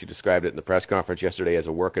golf. She described it in the press conference yesterday as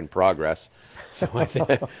a work in progress. So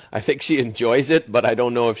I think she enjoys it, but I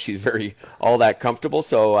don't know if she's all that comfortable.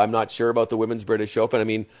 So I'm not sure about the Women's British Open. I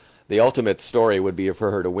mean, the ultimate story would be for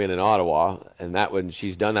her to win in Ottawa, and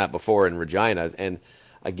she's done that before in Regina. And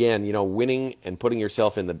again, winning and putting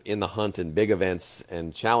yourself in the hunt in big events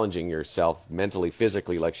and challenging yourself mentally,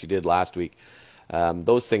 physically, like she did last week.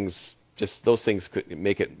 Those things could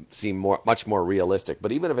make it seem much more realistic.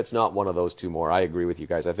 But even if it's not one of those 2 more, I agree with you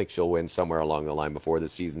guys. I think she'll win somewhere along the line before the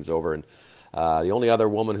season's over. And the only other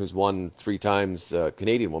woman who's won 3 times,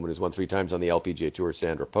 Canadian woman who's won 3 times on the LPGA Tour,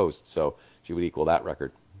 Sandra Post. So she would equal that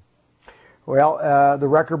record. Well, the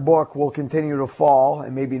record book will continue to fall,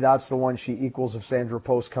 and maybe that's the one she equals of Sandra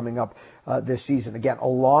Post coming up this season. Again, a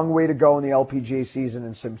long way to go in the LPGA season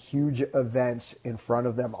and some huge events in front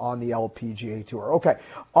of them on the LPGA Tour. Okay,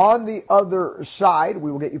 on the other side,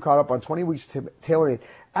 we will get you caught up on 20 weeks to TaylorMade.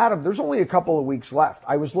 Adam, there's only a couple of weeks left.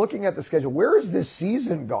 I was looking at the schedule. Where is this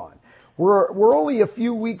season gone? We're only a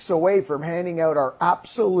few weeks away from handing out our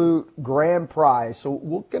absolute grand prize, so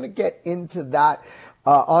we're going to get into that.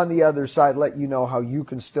 On the other side, let you know how you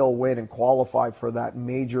can still win and qualify for that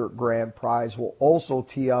major grand prize. We'll also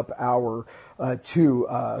tee up our 2.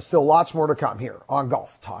 Still lots more to come here on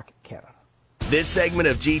Golf Talk Canada. This segment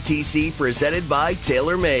of GTC, presented by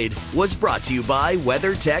TaylorMade, was brought to you by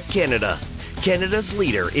WeatherTech Canada, Canada's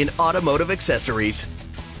leader in automotive accessories.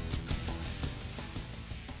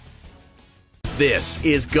 This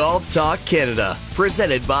is Golf Talk Canada,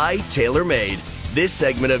 presented by TaylorMade. This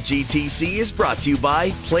segment of GTC is brought to you by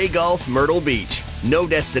Play Golf Myrtle Beach. No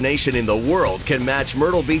destination in the world can match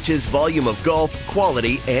Myrtle Beach's volume of golf,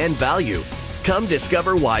 quality, and value. Come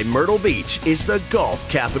discover why Myrtle Beach is the golf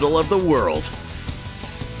capital of the world.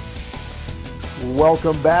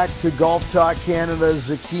 Welcome back to Golf Talk Canada's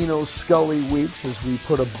Aquino Scully Weeks as we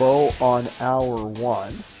put a bow on hour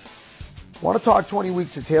 1. I want to talk 20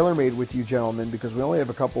 weeks of TaylorMade with you, gentlemen, because we only have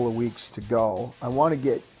a couple of weeks to go. I want to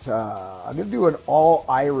get, I'm going to do an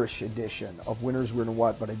all-Irish edition of Winners Win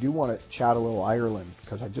What, but I do want to chat a little Ireland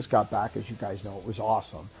because I just got back, as you guys know. It was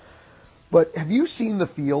awesome. But have you seen the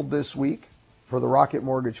field this week for the Rocket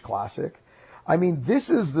Mortgage Classic? I mean, this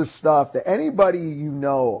is the stuff that anybody you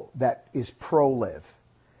know that is pro-live,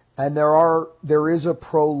 and there is a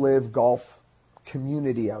pro-live golf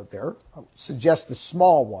community out there. I suggest a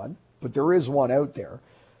small one, but there is one out there.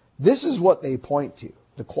 This is what they point to.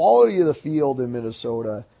 The quality of the field in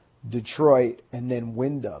Minnesota, Detroit, and then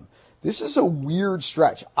Wyndham. This is a weird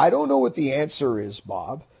stretch. I don't know what the answer is,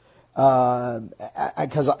 Bob,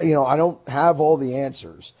 because I don't have all the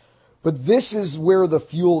answers. But this is where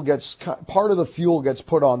part of the fuel gets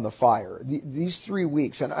put on the fire. These 3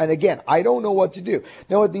 weeks. And again, I don't know what to do.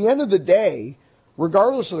 Now, at the end of the day,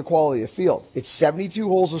 regardless of the quality of the field, it's 72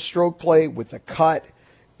 holes of stroke play with a cut,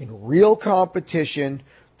 in real competition,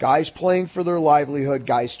 guys playing for their livelihood,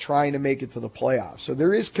 guys trying to make it to the playoffs. So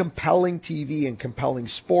there is compelling TV and compelling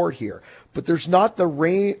sport here, but there's not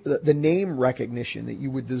the name recognition that you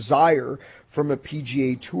would desire from a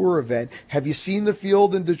PGA Tour event. Have you seen the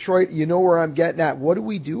field in Detroit? You know where I'm getting at. What do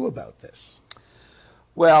we do about this?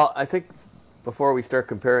 Well, I think before we start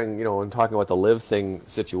comparing, and talking about the live thing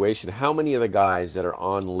situation, how many of the guys that are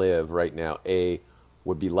on live right now,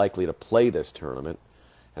 would be likely to play this tournament,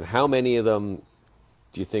 and how many of them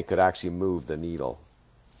do you think could actually move the needle?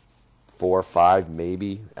 4 or 5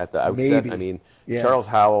 maybe at the outset. Maybe. I mean, Yeah. Charles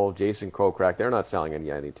Howell, Jason Kokrak, they're not selling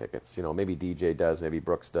any tickets. Maybe DJ does, maybe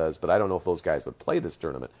Brooks does, but I don't know if those guys would play this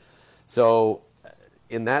tournament. So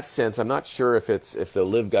in that sense, I'm not sure if the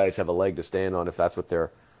live guys have a leg to stand on, if that's what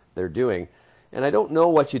they're doing. And I don't know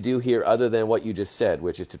what you do here other than what you just said,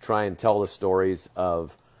 which is to try and tell the stories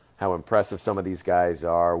of how impressive some of these guys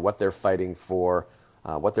are, what they're fighting for,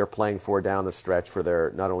 what they're playing for down the stretch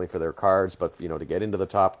for not only for their cards, but to get into the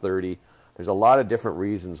top 30. There's a lot of different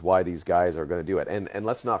reasons why these guys are going to do it. And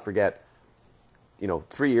let's not forget,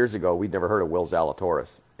 3 years ago we'd never heard of Will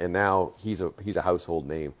Zalatoris, and now he's a household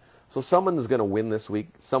name. So someone is going to win this week.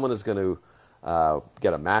 Someone is going to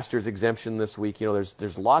get a Masters exemption this week.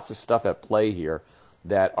 There's lots of stuff at play here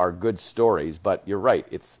that are good stories. But you're right.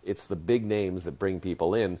 It's the big names that bring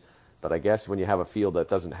people in. But I guess when you have a field that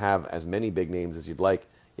doesn't have as many big names as you'd like,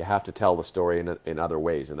 you have to tell the story in other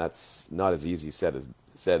ways, and that's not as easy said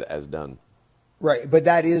as done. Right, but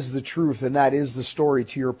that is the truth, and that is the story,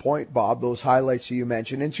 to your point, Bob, those highlights that you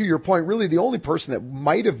mentioned. And to your point, really the only person that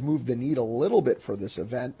might have moved the needle a little bit for this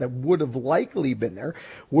event that would have likely been there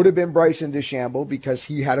would have been Bryson DeChambeau, because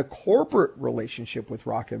he had a corporate relationship with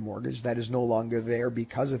Rocket Mortgage that is no longer there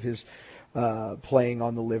because of his playing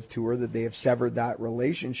on the Live Tour, that they have severed that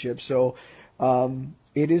relationship. So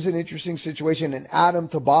it is an interesting situation. And Adam,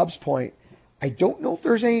 to Bob's point, I don't know if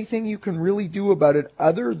there's anything you can really do about it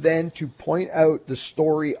other than to point out the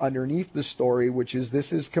story underneath the story, which is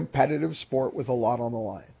this is competitive sport with a lot on the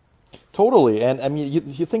line. Totally. And I mean,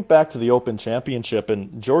 you think back to the Open Championship,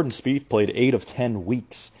 and Jordan Spieth played 8 of 10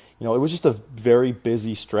 weeks. It was just a very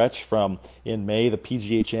busy stretch from in May, the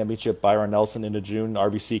PGA Championship, Byron Nelson into June,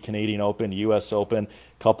 RBC Canadian Open, US Open,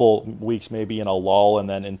 couple weeks maybe in a lull, and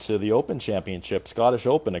then into the Open Championship, Scottish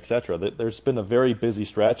Open, etc. There's been a very busy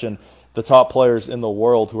stretch, and the top players in the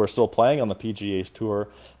world who are still playing on the PGA Tour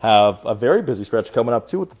have a very busy stretch coming up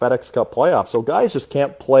too with the FedEx Cup playoffs. So guys just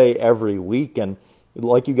can't play every week, and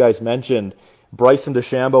like you guys mentioned, Bryson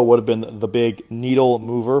DeChambeau would have been the big needle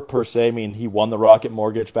mover per se. I mean, he won the Rocket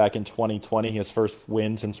Mortgage back in 2020, his first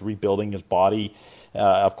win since rebuilding his body.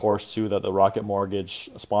 Of course, too, the Rocket Mortgage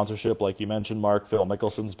sponsorship, like you mentioned, Mark. Phil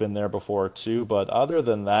Mickelson's been there before, too. But other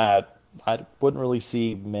than that, I wouldn't really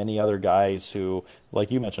see many other guys who, like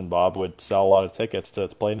you mentioned, Bob, would sell a lot of tickets to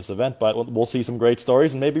play in this event. But we'll see some great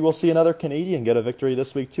stories, and maybe we'll see another Canadian get a victory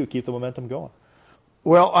this week, too. Keep the momentum going.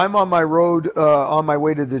 Well, I'm on my road, on my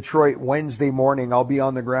way to Detroit Wednesday morning. I'll be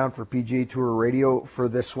on the ground for PGA Tour Radio for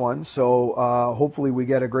this one. So hopefully we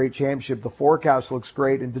get a great championship. The forecast looks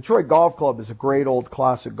great. And Detroit Golf Club is a great old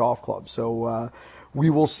classic golf club. So we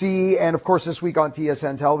will see. And, of course, this week on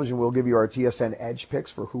TSN Television, we'll give you our TSN Edge picks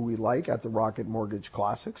for who we like at the Rocket Mortgage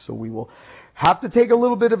Classic. So we will have to take a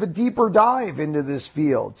little bit of a deeper dive into this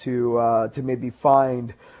field to maybe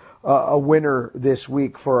find a winner this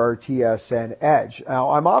week for our TSN Edge.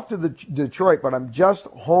 Now, I'm off to Detroit, but I'm just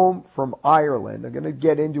home from Ireland. I'm going to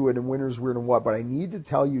get into it in Winners, Weird, and What, but I need to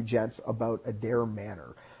tell you, gents, about Adair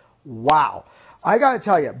Manor. Wow. I got to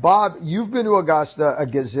tell you, Bob, you've been to Augusta a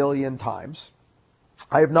gazillion times.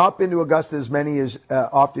 I have not been to Augusta as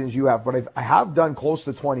often as you have, but I have done close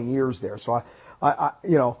to 20 years there. So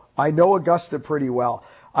I know Augusta pretty well.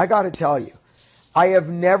 I got to tell you, I have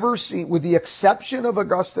never seen, with the exception of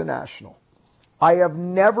Augusta National, I have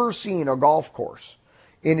never seen a golf course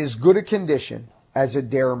in as good a condition as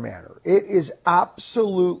Adair Manor. It is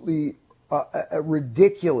absolutely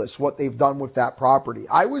ridiculous what they've done with that property.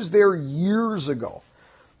 I was there years ago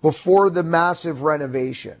before the massive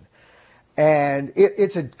renovation. And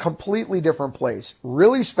it's a completely different place,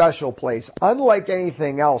 really special place, unlike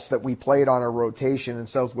anything else that we played on our rotation in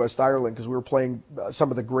Southwest Ireland, because we were playing some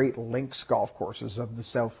of the great links golf courses of the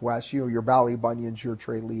Southwest, your Ballybunions, your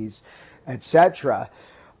Traelees, etc.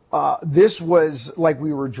 This was like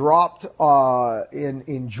we were dropped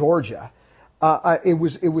in Georgia. It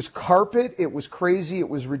was carpet. It was crazy. It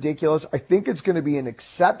was ridiculous. I think it's going to be an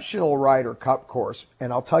exceptional Ryder Cup course,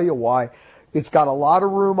 and I'll tell you why. It's got a lot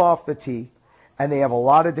of room off the tee, and they have a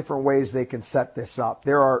lot of different ways they can set this up.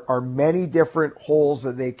 There are many different holes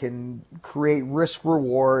that they can create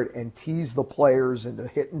risk-reward and tease the players into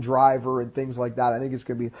hit and driver and things like that. I think it's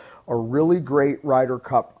going to be a really great Ryder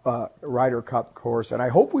Cup course, and I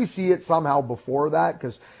hope we see it somehow before that,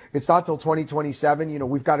 because it's not till 2027.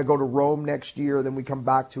 We've got to go to Rome next year, then we come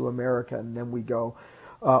back to America, and then we go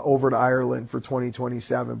over to Ireland for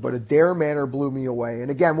 2027. But Adair Manor blew me away.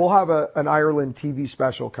 And again, we'll have an Ireland TV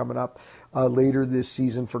special coming up later this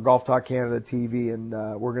season for Golf Talk Canada TV, and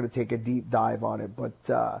we're going to take a deep dive on it.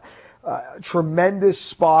 But tremendous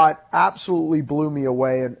spot, absolutely blew me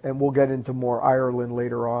away, and we'll get into more Ireland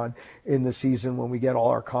later on in the season when we get all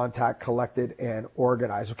our contact collected and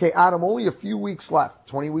organized. Okay, Adam, only a few weeks left,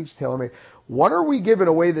 20 weeks TaylorMade. What are we giving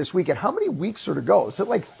away this week, and how many weeks are to go? Is it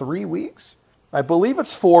like 3 weeks? I believe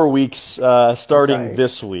it's 4 weeks starting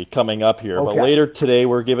this week, coming up here. Okay. But later today,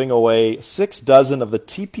 we're giving away 6 dozen of the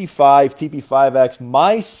TP5, TP5X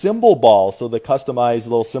My Symbol Balls. So the customized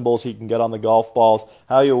little symbols you can get on the golf balls.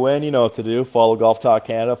 How you win, you know what to do. Follow Golf Talk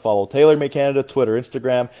Canada, follow TaylorMade Canada, Twitter,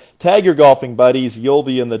 Instagram. Tag your golfing buddies. You'll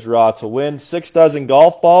be in the draw to win 6 dozen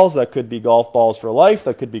golf balls. That could be golf balls for life.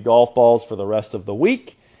 That could be golf balls for the rest of the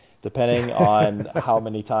week, depending on how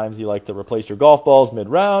many times you like to replace your golf balls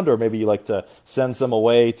mid-round, or maybe you like to send some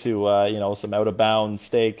away to some out-of-bounds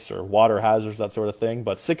stakes or water hazards, that sort of thing.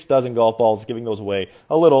 But 6 dozen golf balls, giving those away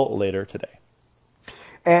a little later today.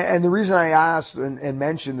 And the reason I asked and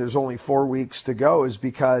mentioned there's only 4 weeks to go is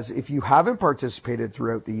because if you haven't participated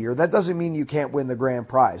throughout the year, that doesn't mean you can't win the grand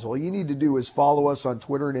prize. All you need to do is follow us on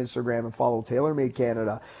Twitter and Instagram, and follow TaylorMade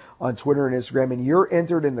Canada on Twitter and Instagram, and you're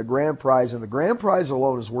entered in the grand prize, and the grand prize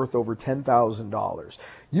alone is worth over $10,000.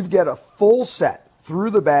 You get a full set,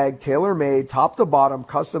 through the bag, TaylorMade, top to bottom,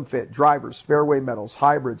 custom fit, drivers, fairway metals,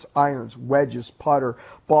 hybrids, irons, wedges, putter,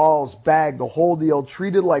 balls, bag, the whole deal,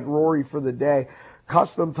 treated like Rory for the day,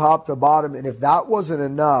 custom top to bottom. And if that wasn't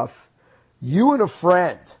enough, you and a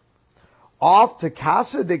friend off to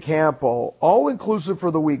Casa de Campo, all inclusive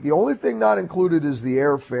for the week. The only thing not included is the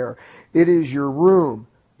airfare. It is your room,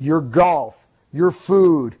 your golf, your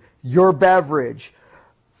food, your beverage,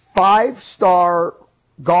 5-star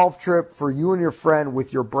golf trip for you and your friend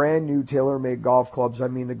with your brand new TaylorMade golf clubs. I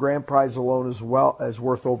mean, the grand prize alone as well is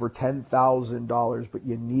worth over $10,000, but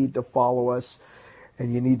you need to follow us,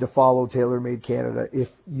 and you need to follow TaylorMade Canada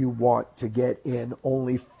if you want to get in.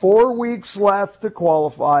 Only 4 weeks left to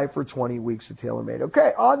qualify for 20 weeks of TaylorMade.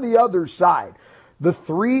 Okay, on the other side, the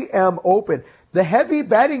 3M Open, the heavy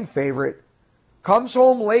betting favorite, comes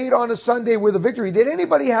home late on a Sunday with a victory. Did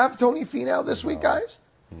anybody have Tony Finau this week, guys?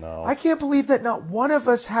 No. I can't believe that not one of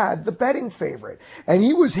us had the betting favorite. And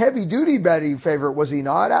he was heavy-duty betting favorite, was he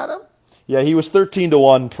not, Adam? Yeah, he was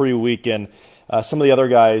 13-1 pre-weekend. Some of the other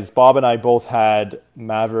guys, Bob and I both had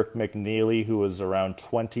Maverick McNeely, who was around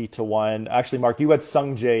 20-1. Actually, Mark, you had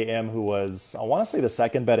Sung J M, who was, I want to say, the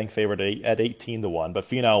second betting favorite at 18-1. But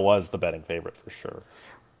Finau was the betting favorite for sure.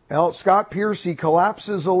 Well, Scott Piercy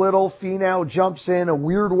collapses a little. Finau jumps in, a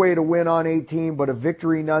weird way to win on 18, but a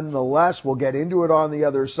victory nonetheless. We'll get into it on the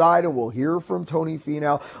other side, and we'll hear from Tony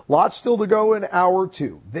Finau. Lots still to go in hour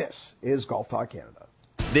 2. This is Golf Talk Canada.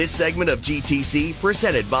 This segment of GTC,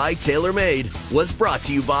 presented by TaylorMade, was brought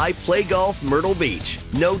to you by Play Golf Myrtle Beach.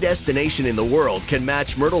 No destination in the world can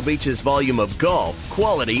match Myrtle Beach's volume of golf,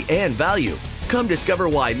 quality, and value. Come discover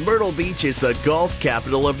why Myrtle Beach is the golf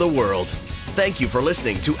capital of the world. Thank you for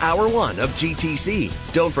listening to Hour 1 of GTC.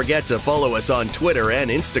 Don't forget to follow us on Twitter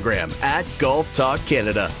and Instagram at Golf Talk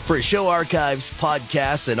Canada. For show archives,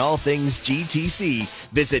 podcasts, and all things GTC,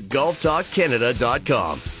 visit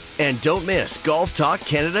golftalkcanada.com. And don't miss Golf Talk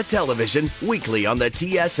Canada Television weekly on the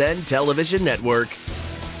TSN Television Network.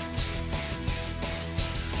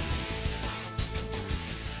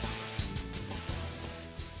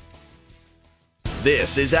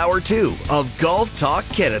 This is Hour 2 of Golf Talk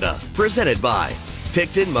Canada, presented by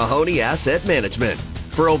Picton Mahoney Asset Management.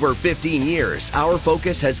 For over 15 years, our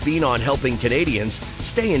focus has been on helping Canadians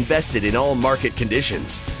stay invested in all market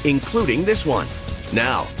conditions, including this one.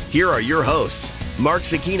 Now, here are your hosts, Mark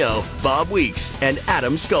Zecchino, Bob Weeks, and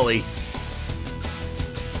Adam Scully.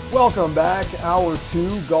 Welcome back. Hour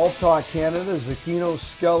 2, Golf Talk Canada, Zecchino,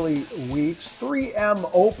 Scully, Weeks.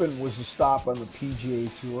 3M Open was the stop on the PGA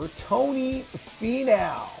Tour. Tony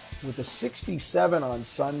Finau with a 67 on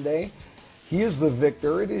Sunday. He is the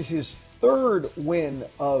victor. It is his third win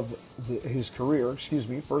of his career,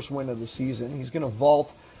 first win of the season. He's going to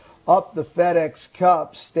vault up the FedEx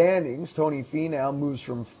Cup standings. Tony Finau moves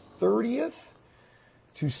from 30th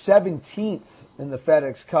to 17th in the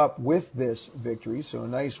FedEx Cup with this victory. So a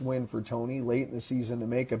nice win for Tony late in the season to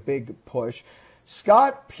make a big push.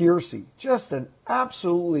 Scott Piercy, just an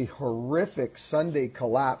absolutely horrific Sunday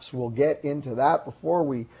collapse. We'll get into that. Before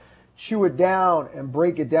we chew it down and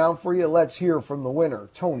break it down for you, let's hear from the winner,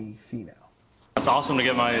 Tony Finau. It's awesome to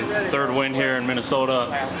get my third win here in Minnesota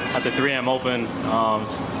at the 3M Open.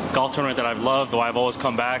 Golf tournament that I've loved, though I've always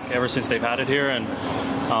come back ever since they've had it here. And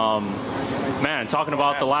man, talking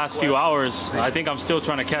about the last few hours, I think I'm still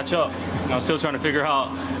trying to catch up. I'm still trying to figure out,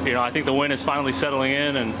 I think the wind is finally settling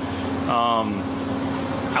in, and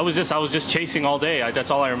I was just chasing all day. That's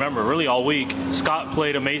all I remember, really all week. Scott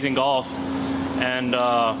played amazing golf, and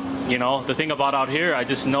the thing about out here, I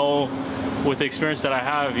just know with the experience that I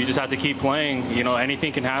have, you just have to keep playing.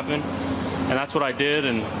 Anything can happen, and that's what I did.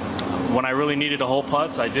 And when I really needed to hole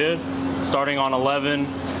putts, I did. Starting on 11,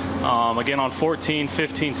 again on 14,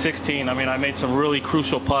 15, 16. I mean, I made some really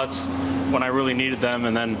crucial putts when I really needed them,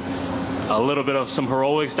 and then a little bit of some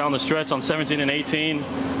heroics down the stretch on 17 and 18.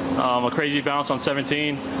 A crazy bounce on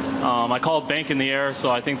 17. I called bank in the air, so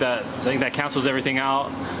I think that cancels everything out.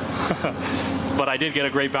 But I did get a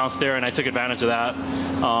great bounce there, and I took advantage of that.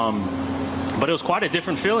 But it was quite a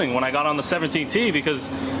different feeling when I got on the 17 tee, because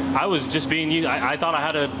I was just being. I thought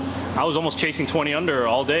I was almost chasing 20 under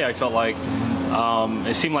all day. I felt like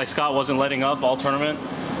it seemed like Scott wasn't letting up all tournament.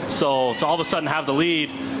 So to all of a sudden have the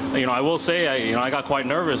lead, I will say I got quite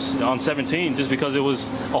nervous on 17 just because it was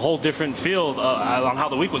a whole different field on how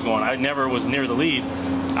the week was going. I never was near the lead.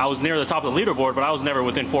 I was near the top of the leaderboard, but I was never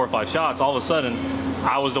within 4 or 5 shots. All of a sudden,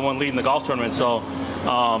 I was the one leading the golf tournament. So,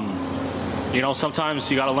 sometimes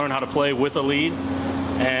you got to learn how to play with a lead.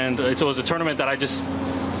 And it was a tournament that I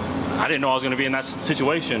didn't know I was going to be in that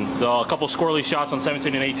situation. A couple squirrely shots on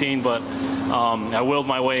 17 and 18, but I willed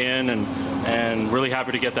my way in and really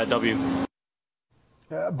happy to get that W.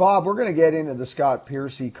 Bob, we're going to get into the Scott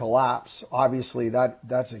Piercy collapse. Obviously, that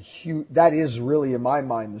is really, in my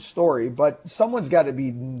mind, the story. But someone's got to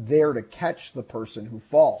be there to catch the person who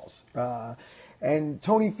falls. And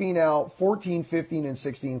Tony Finau, 14, 15, and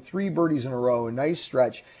 16, 3 birdies in a row, a nice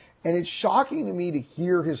stretch. And it's shocking to me to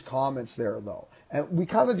hear his comments there, though. And we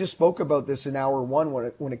kind of just spoke about this in hour one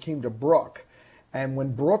when it came to Brooke. And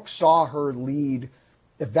when Brooke saw her lead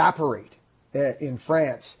evaporate in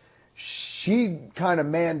France, she kind of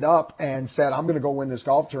manned up and said, I'm going to go win this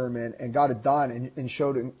golf tournament, and got it done and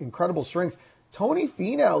showed incredible strength. Tony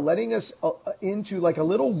Finau letting us into like a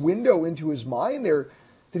little window into his mind there,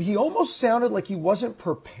 that he almost sounded like he wasn't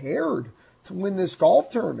prepared to win this golf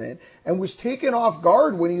tournament and was taken off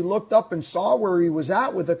guard when he looked up and saw where he was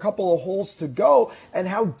at with a couple of holes to go, and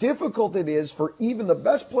how difficult it is for even the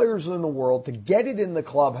best players in the world to get it in the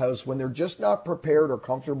clubhouse when they're just not prepared or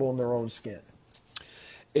comfortable in their own skin.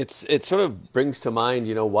 It sort of brings to mind,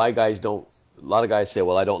 why guys don't. A lot of guys say,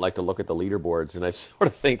 well, I don't like to look at the leaderboards, and I sort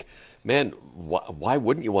of think, man, why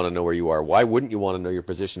wouldn't you want to know where you are? Why wouldn't you want to know your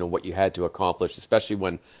position and what you had to accomplish, especially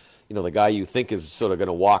when, the guy you think is sort of going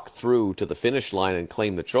to walk through to the finish line and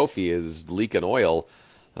claim the trophy is leaking oil,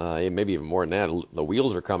 maybe even more than that. The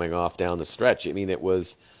wheels are coming off down the stretch. I mean, it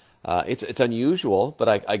was, it's unusual,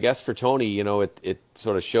 but I guess for Tony, it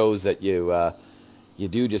sort of shows that you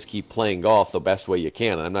do just keep playing golf the best way you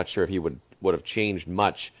can. And I'm not sure if he would have changed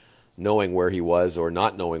much knowing where he was or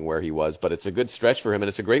not knowing where he was, but it's a good stretch for him, and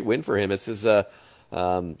it's a great win for him. This is a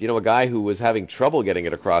guy who was having trouble getting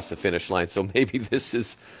it across the finish line, so maybe this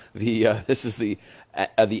is the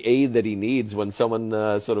aid that he needs when someone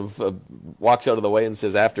walks out of the way and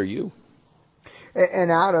says, after you.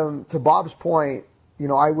 And Adam, to Bob's point,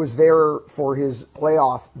 I was there for his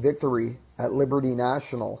playoff victory at Liberty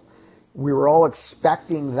National. We were all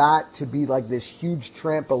expecting that to be like this huge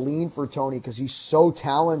trampoline for Tony because he's so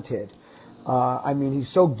talented. He's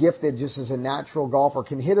so gifted just as a natural golfer,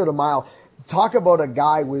 can hit it a mile. Talk about a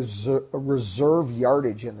guy with reserve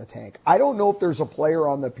yardage in the tank. I don't know if there's a player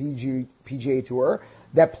on the PGA Tour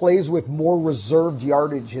that plays with more reserved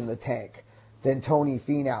yardage in the tank than Tony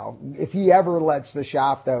Finau. If he ever lets the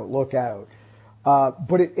shaft out, look out.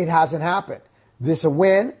 But it hasn't happened. This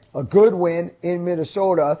a good win in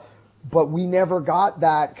Minnesota, but we never got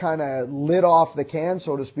that kind of lid off the can,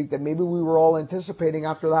 so to speak, that maybe we were all anticipating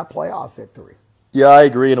after that playoff victory. Yeah, I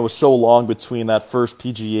agree, and it was so long between that first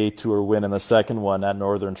PGA Tour win and the second one at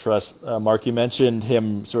Northern Trust. Mark, you mentioned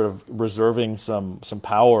him sort of reserving some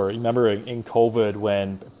power. You remember in COVID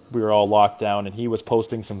when we were all locked down and he was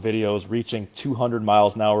posting some videos reaching 200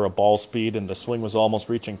 miles an hour of ball speed, and the swing was almost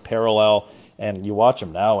reaching parallel. And you watch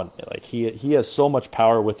him now, and like he has so much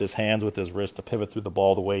power with his hands, with his wrist to pivot through the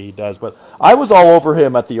ball the way he does. But I was all over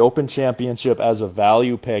him at the Open Championship as a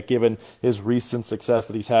value pick, given his recent success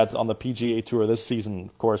that he's had on the PGA Tour this season,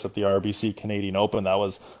 of course, at the RBC Canadian Open. That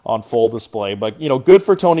was on full display. But, good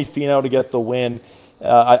for Tony Finau to get the win.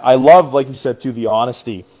 I love, like you said, too, the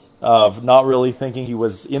honesty of not really thinking he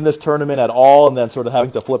was in this tournament at all, and then sort of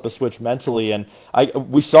having to flip a switch mentally. And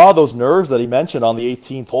we saw those nerves that he mentioned on the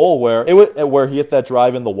 18th hole where he hit that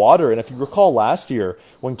drive in the water. And if you recall last year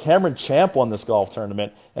when Cameron Champ won this golf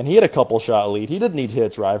tournament and he had a couple shot lead, he didn't need to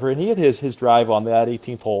hit a driver, and he hit his drive on that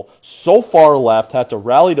 18th hole so far left, had to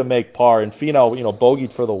rally to make par, and Finau,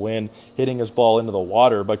 bogeyed for the win, hitting his ball into the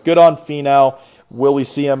water. But good on Finau. Will we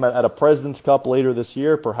see him at a President's Cup later this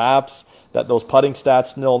year? Perhaps. That those putting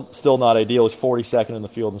stats still not ideal. He's 42nd in the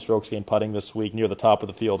field in strokes gained putting this week, near the top of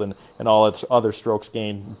the field in all its other strokes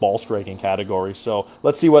gained ball striking categories. So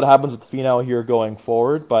let's see what happens with Finau here going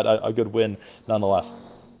forward, but a good win nonetheless.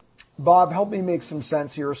 Bob, help me make some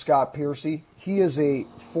sense here. Scott Piercy, he is a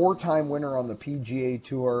 4-time winner on the PGA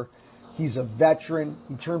Tour. He's a veteran.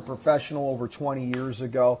 He turned professional over 20 years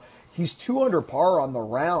ago. He's 2 under par on the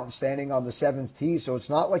round, standing on the 7th tee, so it's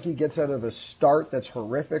not like he gets out of a start that's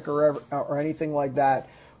horrific or anything like that.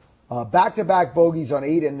 Back-to-back bogeys on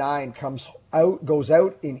 8 and 9, goes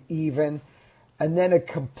out in even, and then a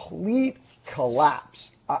complete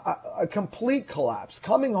collapse. A complete collapse.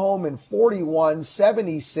 Coming home in 41,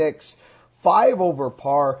 76, 5 over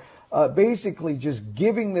par, basically just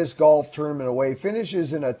giving this golf tournament away.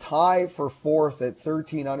 Finishes in a tie for 4th at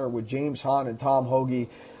 13 under with James Hahn and Tom Hoge.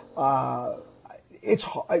 It's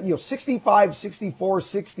 65, 64,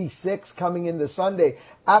 66 coming into Sunday.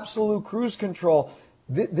 Absolute cruise control.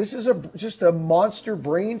 This is just a monster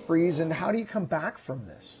brain freeze. And how do you come back from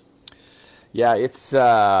this? Yeah, it's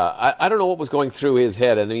I don't know what was going through his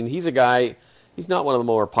head. I mean, he's a guy. He's not one of the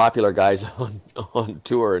more popular guys on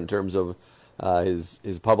tour in terms of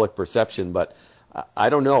his public perception. But I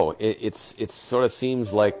don't know. It sort of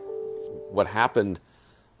seems like what happened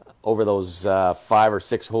over those 5 or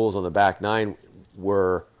 6 holes on the back 9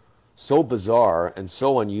 were so bizarre and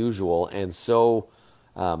so unusual and so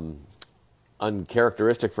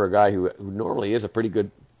uncharacteristic for a guy who normally is a pretty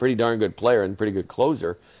darn good player and pretty good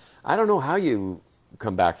closer. I don't know how you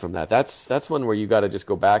come back from that. That's one where you got to just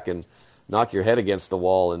go back and knock your head against the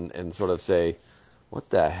wall and sort of say,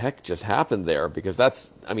 what the heck just happened there? Because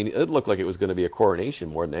it looked like it was going to be a coronation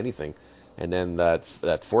more than anything. And then that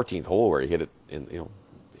 14th hole where he hit it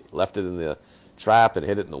left it in the trap and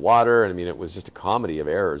hit it in the water. And it was just a comedy of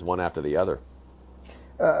errors, one after the other.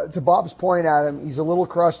 To Bob's point, Adam, he's a little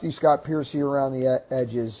crusty, Scott Piercy, around the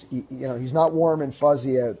edges. He's not warm and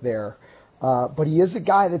fuzzy out there, but he is a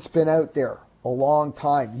guy that's been out there a long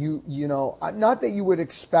time. Not that you would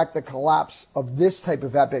expect a collapse of this type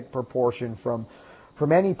of epic proportion from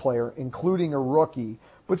any player, including a rookie.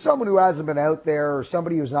 But someone who hasn't been out there or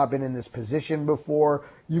somebody who's not been in this position before,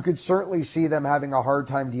 you could certainly see them having a hard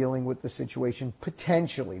time dealing with the situation,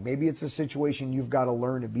 potentially. Maybe it's a situation you've got to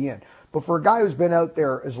learn to be in. But for a guy who's been out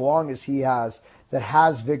there as long as he has, that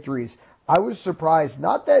has victories, I was surprised,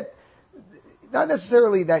 not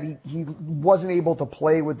necessarily that he wasn't able to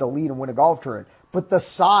play with the lead and win a golf tournament, but the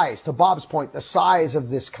size, to Bob's point, the size of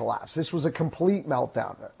this collapse. This was a complete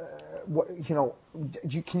meltdown.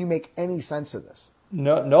 Can you make any sense of this?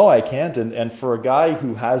 No, I can't. And for a guy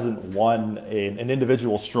who hasn't won an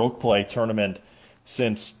individual stroke play tournament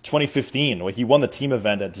since 2015, he won the team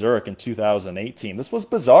event at Zurich in 2018. This was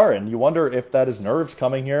bizarre, and you wonder if that is nerves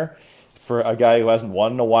coming here for a guy who hasn't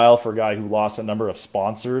won in a while, for a guy who lost a number of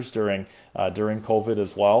sponsors during COVID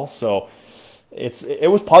as well. So it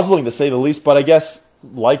was puzzling to say the least. But I guess,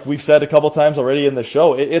 like we've said a couple times already in the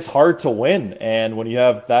show, it's hard to win. And when you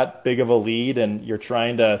have that big of a lead and you're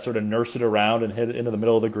trying to sort of nurse it around and hit it into the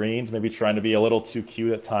middle of the greens, maybe trying to be a little too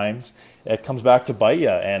cute at times, it comes back to bite you.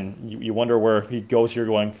 And you wonder where he goes here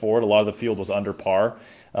going forward. A lot of the field was under par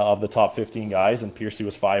of the top 15 guys, and Piercy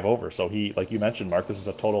was 5 over. So he, like you mentioned, Mark, this is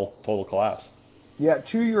a total collapse. Yeah,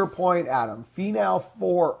 to your point, Adam, Finau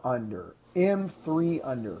 4 under. Im 3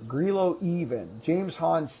 under, Grillo even, James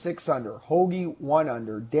Hahn 6 under, Hoge 1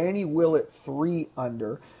 under, Danny Willett 3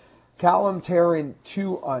 under, Callum Tarren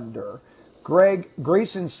 2 under,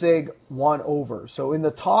 Grayson Sigg 1 over. So in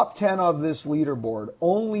the top 10 of this leaderboard,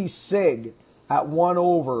 only Sigg at 1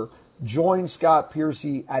 over joined Scott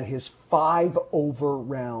Piercy at his 5 over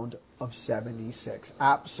round of 76.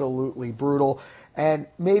 Absolutely brutal. And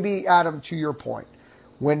maybe, Adam, to your point,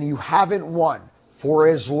 when you haven't won for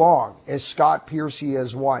as long as Scott Piercy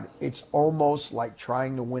has won, it's almost like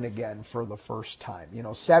trying to win again for the first time.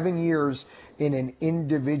 7 years in an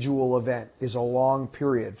individual event is a long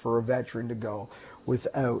period for a veteran to go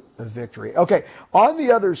without a victory. Okay, on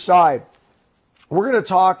the other side, we're going to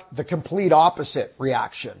talk the complete opposite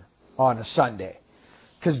reaction on a Sunday,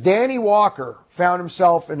 because Danny Walker found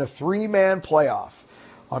himself in a 3-man playoff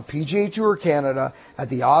on PGA Tour Canada at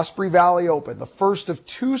the Osprey Valley Open, the first of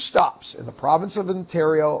 2 stops in the province of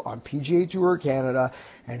Ontario on PGA Tour Canada.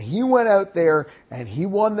 And he went out there and he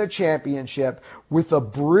won the championship with a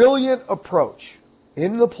brilliant approach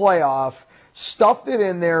in the playoff, stuffed it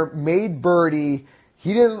in there, made birdie.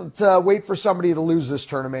 He didn't wait for somebody to lose this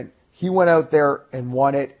tournament. He went out there and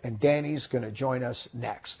won it, and Danny's going to join us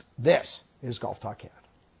next. This is Golf Talk Canada.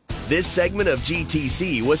 This segment of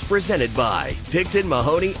GTC was presented by Picton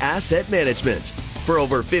Mahoney Asset Management. For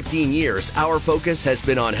over 15 years, our focus has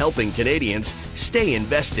been on helping Canadians stay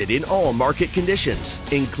invested in all market conditions,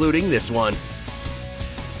 including this one.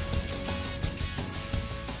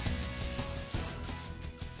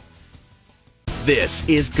 This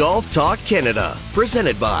is Golf Talk Canada,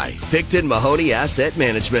 presented by Picton Mahoney Asset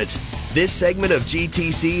Management. This segment of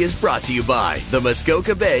GTC is brought to you by the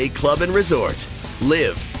Muskoka Bay Club and Resort.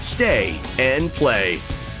 Live, stay, and play.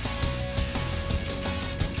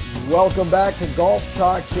 Welcome back to Golf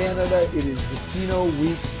Talk Canada. It is Vicino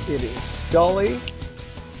Weeks. It is Scully.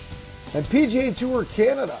 And PGA Tour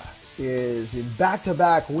Canada is in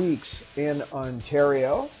back-to-back weeks in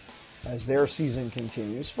Ontario as their season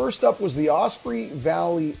continues. First up was the Osprey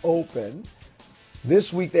Valley Open.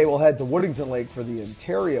 This week they will head to Woodington Lake for the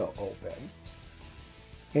Ontario Open.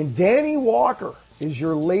 And Danny Walker is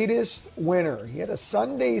your latest winner. He had a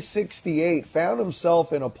Sunday 68, found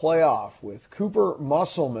himself in a playoff with Cooper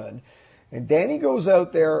Musselman. And Danny goes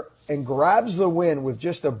out there and grabs the win with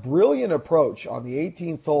just a brilliant approach on the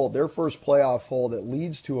 18th hole, their first playoff hole that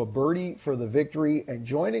leads to a birdie for the victory. And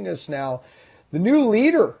joining us now, the new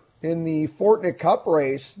leader in the Fortinet Cup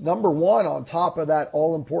race, number 1 on top of that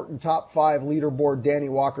all-important top 5 leaderboard, Danny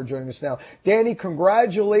Walker joining us now. Danny,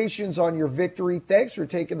 congratulations on your victory. Thanks for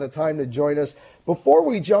taking the time to join us. Before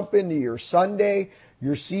we jump into your Sunday,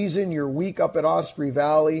 your season, your week up at Osprey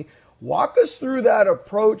Valley, walk us through that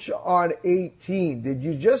approach on 18. Did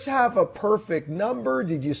you just have a perfect number?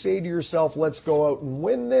 Did you say to yourself, let's go out and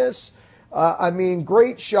win this?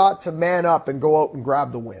 Great shot to man up and go out and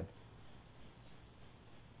grab the win.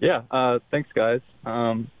 Yeah, thanks, guys.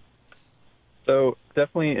 So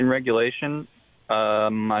definitely in regulation,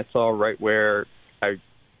 I saw right where I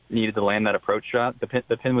needed to land that approach shot. The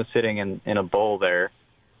pin was sitting in a bowl there,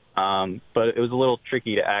 but it was a little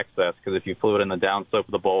tricky to access because if you flew it in the downslope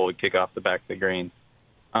of the bowl, it would kick off the back of the green.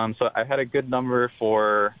 So I had a good number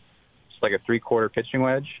for just like a 3/4 pitching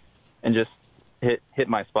wedge and just hit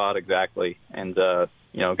my spot exactly and,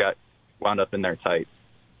 got wound up in there tight.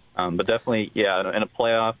 But definitely, yeah, in a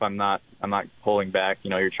playoff, I'm not pulling back.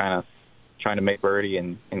 You're trying to make birdie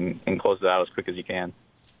and close it out as quick as you can.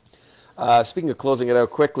 Speaking of closing it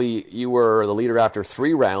out quickly, you were the leader after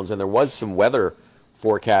 3 rounds, and there was some weather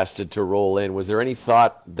forecasted to roll in. Was there any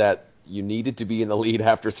thought that you needed to be in the lead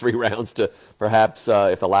after 3 rounds to perhaps,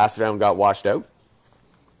 if the last round got washed out?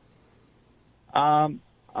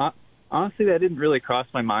 Honestly, that didn't really cross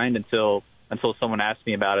my mind until someone asked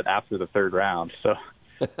me about it after the 3rd round. So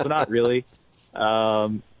not really.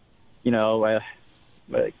 Mother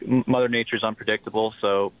Nature's unpredictable,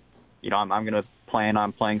 so I'm going to plan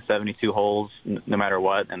on playing 72 holes no matter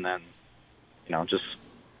what, and then just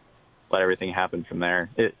let everything happen from there.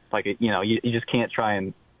 It's like you just can't try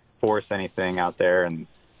and force anything out there and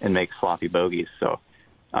make sloppy bogeys. So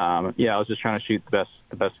I was just trying to shoot the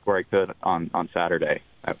best score I could on Saturday,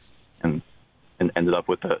 and ended up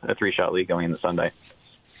with a 3-shot lead going into Sunday.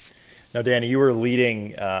 Now, Danny, you were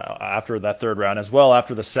leading after that 3rd round as well.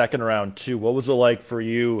 After the 2nd round too, what was it like for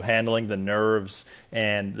you handling the nerves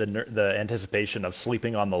and the anticipation of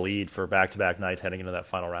sleeping on the lead for back-to-back nights heading into that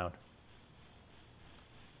final round?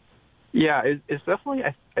 Yeah, it's definitely.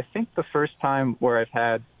 I think the first time where I've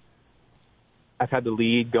had the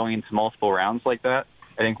lead going into multiple rounds like that.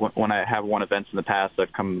 I think when I have won events in the past,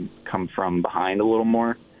 I've come from behind a little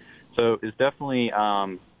more. So it's definitely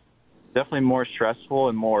more stressful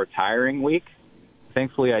and more tiring week.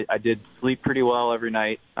 Thankfully, I did sleep pretty well every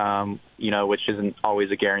night, which isn't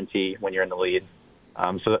always a guarantee when you're in the lead.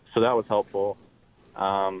 So that was helpful.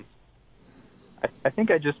 I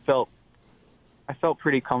think I felt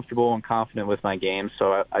pretty comfortable and confident with my game,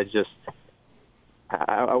 so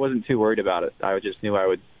I wasn't too worried about it. I just knew I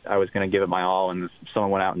was going to give it my all, and if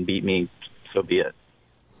someone went out and beat me, so be it.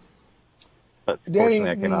 But Danny, fortunately,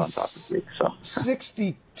 I came out on top this week. So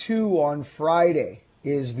 62 on Friday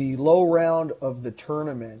is the low round of the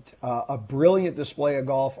tournament. A brilliant display of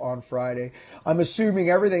golf on Friday. I'm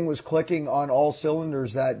assuming everything was clicking on all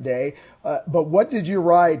cylinders that day. But what did you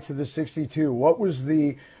ride to the 62? What was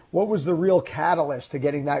the real catalyst to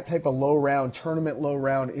getting that type of low round, tournament low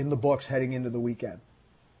round in the books heading into the weekend?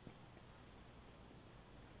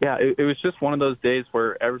 Yeah, it was just one of those days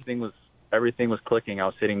where everything was clicking. I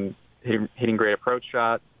was hitting great approach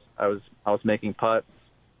shots. I was making putts.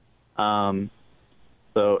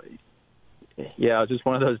 So yeah, it was just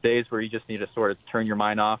one of those days where you just need to sort of turn your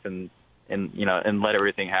mind off and let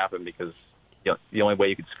everything happen, because the only way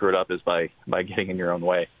you could screw it up is by getting in your own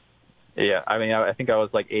way. Yeah, I mean, I think I was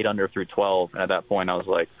like 8 under through 12, and at that point I was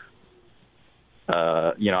like,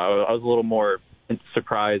 I was a little more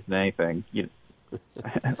surprised than anything.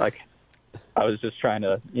 Like, I was just trying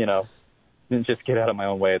to, just get out of my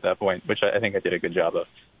own way at that point, which I think I did a good job of.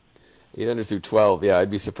 8 under through 12, yeah,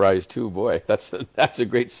 I'd be surprised too. Boy, that's a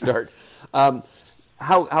great start.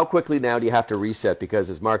 How quickly now do you have to reset? Because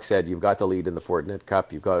as Mark said, you've got the lead in the Fortinet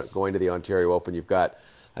Cup, you've got going to the Ontario Open, you've got,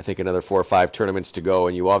 I think, another 4 or 5 tournaments to go,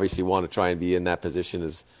 and you obviously want to try and be in that position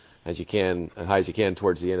as you can, as high as you can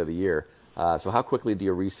towards the end of the year. So how quickly do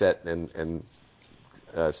you reset and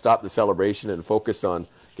stop the celebration and focus on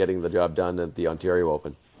getting the job done at the Ontario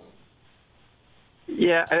Open?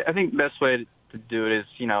 Yeah, I think the best way to do it is,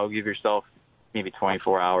 give yourself maybe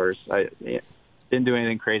 24 hours. I didn't do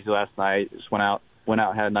anything crazy last night. Just went out,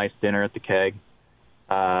 had a nice dinner at the Keg,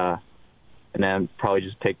 and then probably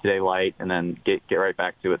just take today light and then get right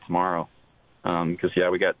back to it tomorrow. Because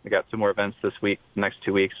we got 2 more events this week, next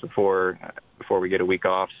 2 weeks before we get a week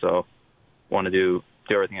off. So want to do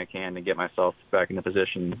everything I can to get myself back in the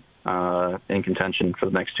position in contention for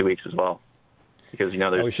the next 2 weeks as well. Because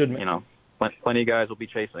there's plenty of guys will be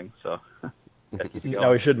chasing. So.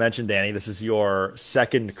 Now, we should mention, Danny, this is your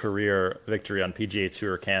second career victory on PGA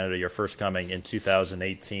Tour Canada, your first coming in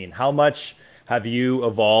 2018. How much have you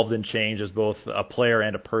evolved and changed as both a player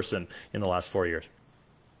and a person in the last 4 years?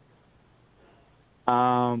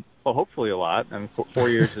 Well, hopefully a lot. I mean, 4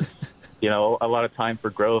 years is, a lot of time for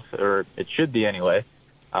growth, or it should be anyway.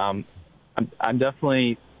 I'm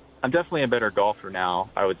definitely a better golfer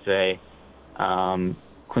now, I would say.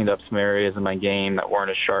 Cleaned up some areas in my game that weren't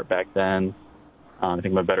as sharp back then. I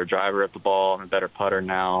think I'm a better driver of the ball. I'm a better putter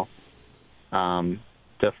now.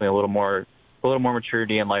 Definitely a little more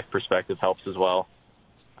maturity and life perspective helps as well.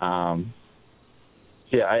 I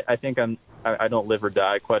think I don't live or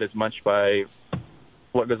die quite as much by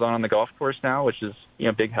what goes on the golf course now, which is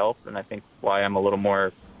a big help, and I think why I'm a little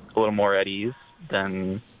more at ease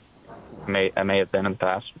than I may have been in the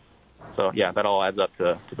past. So yeah, that all adds up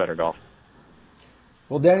to better golf.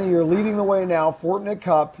 Well, Danny, you're leading the way now. Fortinet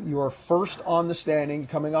Cup, you are first on the standing,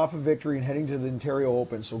 coming off a victory and heading to the Ontario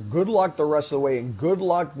Open. So good luck the rest of the way, and good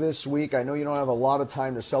luck this week. I know you don't have a lot of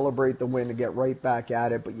time to celebrate the win to get right back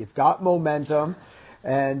at it, but you've got momentum,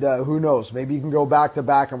 and who knows, maybe you can go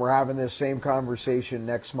back-to-back, and we're having this same conversation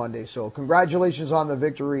next Monday. So congratulations on the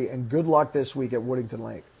victory, and good luck this week at Woodington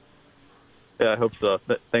Lake. Yeah, I hope so.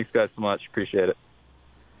 Thanks, guys, so much. Appreciate it.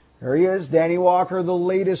 There he is, Danny Walker, the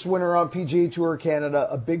latest winner on PGA Tour Canada.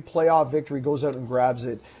 A big playoff victory, goes out and grabs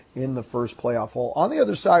it in the first playoff hole. On the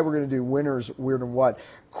other side, we're going to do winners, weird and what.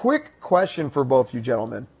 Quick question for both you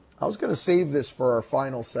gentlemen. I was going to save this for our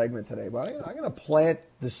final segment today, but I'm going to plant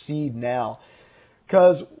the seed now,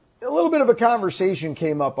 because a little bit of a conversation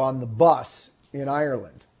came up on the bus in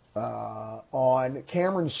Ireland on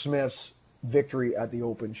Cameron Smith's victory at the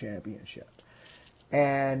Open Championship.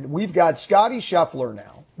 And we've got Scottie Scheffler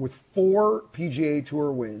now with 4 PGA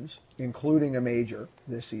Tour wins, including a major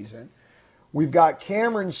this season. We've got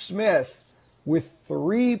Cameron Smith with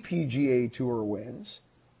 3 PGA Tour wins,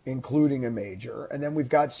 including a major. And then we've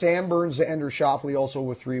got Sam Burns, Xander Schauffele also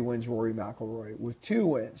with 3 wins, Rory McIlroy with 2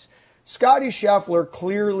 wins. Scottie Scheffler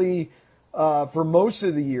clearly, for most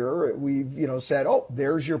of the year, we've said, oh,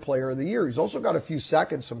 there's your player of the year. He's also got a few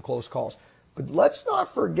seconds, some close calls. But let's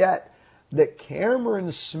not forget that Cameron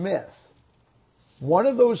Smith, one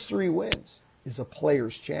of those 3 wins, is a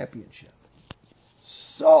Players' Championship.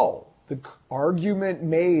 So the argument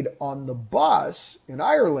made on the bus in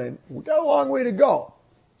Ireland, we got a long way to go.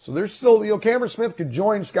 So there's still, Cameron Smith could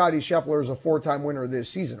join Scottie Scheffler as a 4-time winner this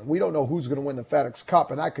season. We don't know who's going to win the FedEx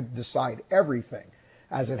Cup, and that could decide everything,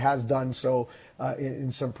 as it has done so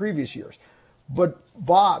in some previous years. But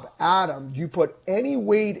Bob, Adam, do you put any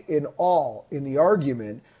weight in all in the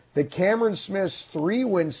argument that Cameron Smith's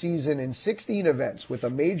 3-win season in 16 events with a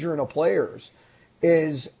major and a Players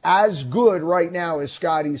is as good right now as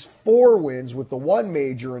Scottie's 4 wins with the 1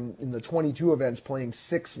 major in the 22 events, playing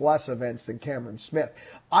 6 less events than Cameron Smith?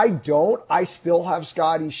 I don't. I still have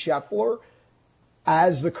Scottie Scheffler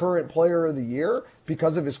as the current player of the year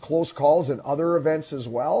because of his close calls and other events as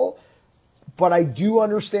well. But I do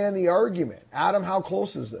understand the argument. Adam, how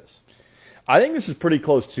close is this? I think this is pretty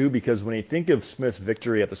close too, because when you think of Smith's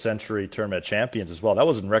victory at the Century Tournament of Champions as well, that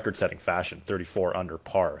was in record-setting fashion, 34 under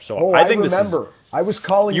par. So I think remember. I was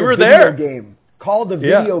calling you a were video there. game. Called a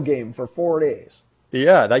video game for 4 days.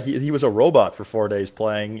 Yeah, he was a robot for 4 days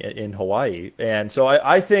playing in Hawaii, and so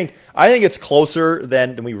I think it's closer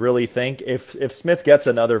than we really think. If Smith gets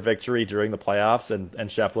another victory during the playoffs and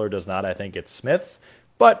Scheffler does not, I think it's Smith's.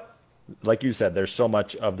 But like you said, there's so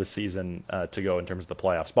much of the season to go in terms of the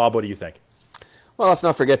playoffs. Bob, what do you think? Well, let's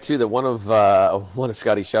not forget too that one of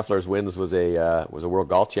Scottie Scheffler's wins was a World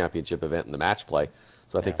Golf Championship event in the match play,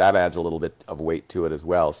 so I think that adds a little bit of weight to it as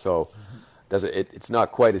well. So it's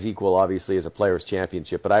not quite as equal, obviously, as a Players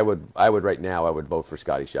Championship, but I would right now vote for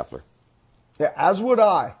Scottie Scheffler. Yeah, as would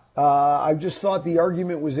I. I just thought the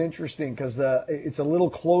argument was interesting because it's a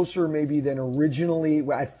little closer maybe than originally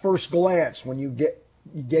at first glance when you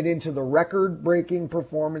get into the record-breaking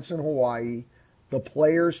performance in Hawaii, the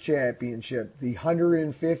Players Championship, the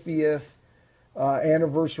 150th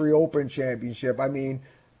Anniversary Open Championship. I mean,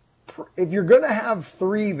 if you're going to have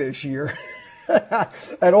 3 this year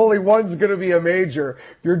and only one's going to be a major,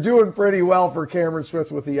 you're doing pretty well for Cameron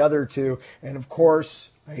Smith with the other 2. And, of course,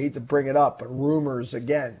 I hate to bring it up, but rumors,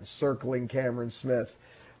 again, circling Cameron Smith.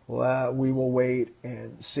 We will wait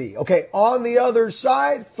and see. Okay, on the other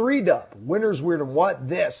side, 3-dub. Winners, Weird, and What?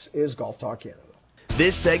 This is Golf Talk Canada.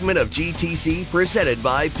 This segment of GTC, presented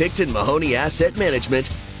by Picton Mahoney Asset Management,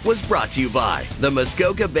 was brought to you by the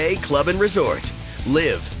Muskoka Bay Club and Resort.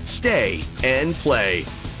 Live, stay, and play.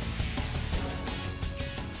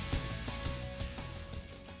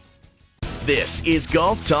 This is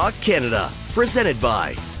Golf Talk Canada, presented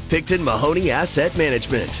by Picton Mahoney Asset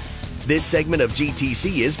Management. This segment of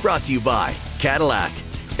GTC is brought to you by Cadillac.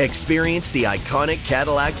 Experience the iconic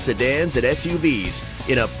Cadillac sedans and SUVs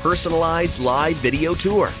in a personalized live video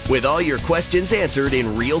tour with all your questions answered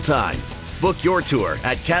in real time. Book your tour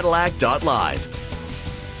at Cadillac.live.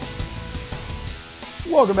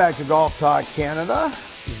 Welcome back to Golf Talk Canada.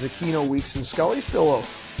 Zecchino, Weeks, and Scully. Still a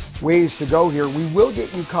ways to go here. We will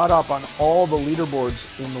get you caught up on all the leaderboards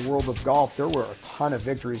in the world of golf. There were a ton of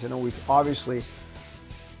victories. I know we've obviously,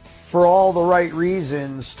 for all the right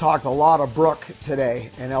reasons, talked a lot of Brooke today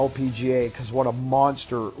and LPGA because what a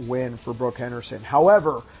monster win for Brooke Henderson.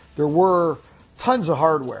 However, there were tons of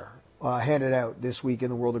hardware handed out this week in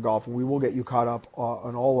the world of golf, and we will get you caught up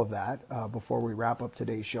on all of that before we wrap up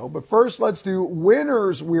today's show. But first, let's do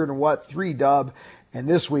Winners, Weird, and What? 3-dub, and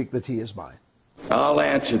this week the tee is mine. I'll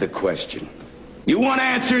answer the question. You want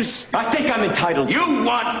answers? I think I'm entitled. You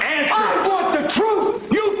want answers? I want the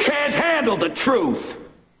truth! You can't handle the truth!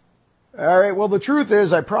 All right, well, the truth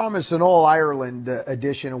is I promised an All-Ireland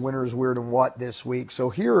edition of Winners, Weird, and What this week. So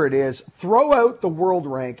here it is. Throw out the world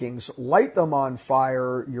rankings. Light them on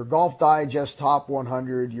fire. Your Golf Digest Top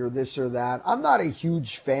 100, your this or that. I'm not a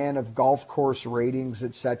huge fan of golf course ratings,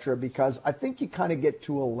 etc., because I think you kind of get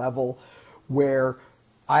to a level where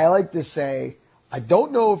I like to say, I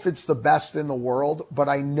don't know if it's the best in the world, but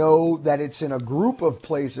I know that it's in a group of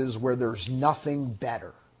places where there's nothing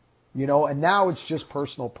better. You know, and now it's just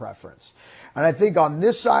personal preference. And I think on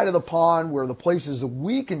this side of the pond, where the places that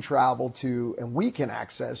we can travel to and we can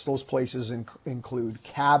access, those places include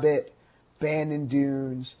Cabot, Bandon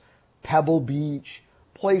Dunes, Pebble Beach,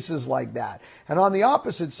 places like that. And on the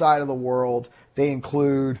opposite side of the world, they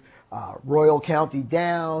include Royal County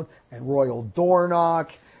Down and Royal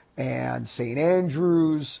Dornoch and St.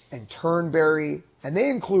 Andrews and Turnberry, and they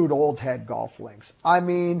include Old Head golf links. I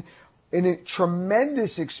mean, in a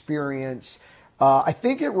tremendous experience. I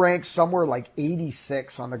think it ranks somewhere like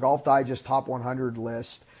 86 on the Golf Digest Top 100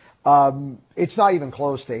 list. It's not even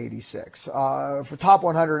close to 86. For Top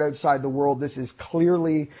 100 outside the world, this is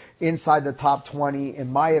clearly inside the top 20.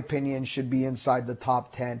 In my opinion, should be inside the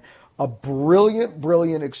top 10. A brilliant,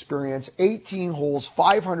 brilliant experience. 18 holes,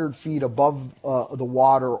 500 feet above the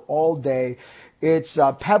water all day. It's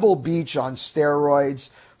Pebble Beach on steroids,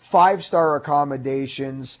 5-star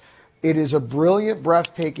accommodations. It is a brilliant,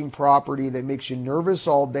 breathtaking property that makes you nervous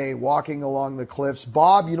all day walking along the cliffs.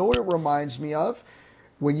 Bob, you know what it reminds me of?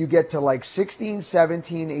 When you get to like 16,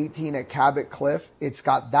 17, 18 at Cabot Cliff, it's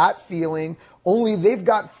got that feeling, only they've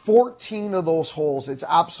got 14 of those holes. It's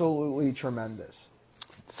absolutely tremendous.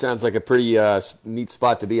 Sounds like a pretty neat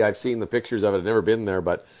spot to be. I've seen the pictures of it. I've never been there,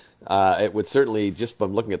 but it would certainly, just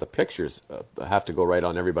from looking at the pictures, have to go right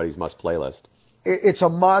on everybody's must-play list. It's a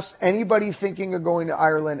must. Anybody thinking of going to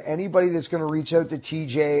Ireland, anybody that's going to reach out to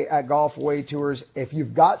TJ at Golf Away Tours, if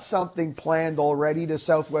you've got something planned already to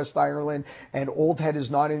Southwest Ireland and Old Head is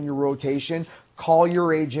not in your rotation, call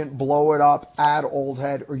your agent, blow it up, add Old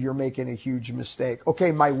Head, or you're making a huge mistake.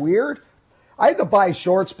 Okay, my weird, I had to buy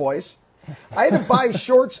shorts, boys. I had to buy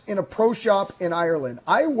shorts in a pro shop in Ireland.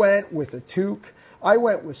 I went with a toque. I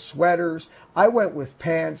went with sweaters. I went with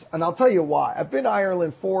pants. And I'll tell you why. I've been to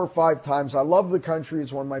Ireland 4 or 5 times. I love the country.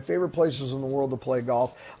 It's one of my favorite places in the world to play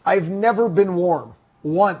golf. I've never been warm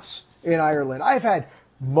once in Ireland. I've had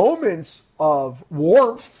moments of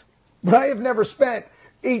warmth, but I have never spent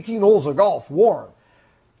 18 holes of golf warm.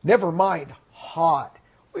 Never mind hot.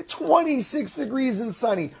 26 degrees and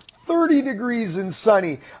sunny. 30 degrees and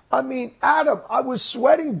sunny. I mean, Adam, I was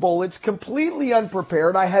sweating bullets, completely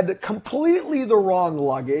unprepared. I had completely the wrong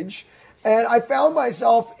luggage. And I found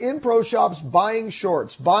myself in pro shops buying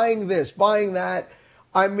shorts, buying this, buying that.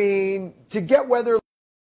 I mean, to get weather.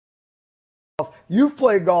 You've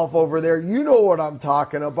played golf over there. You know what I'm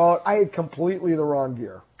talking about. I had completely the wrong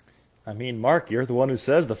gear. I mean, Mark, you're the one who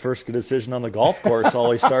says the first good decision on the golf course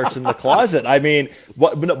always starts in the closet. I mean,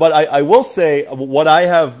 but I will say what I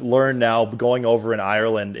have learned now going over in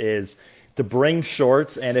Ireland is to bring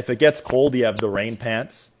shorts, and if it gets cold, you have the rain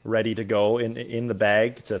pants ready to go in the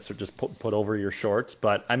bag to just put over your shorts.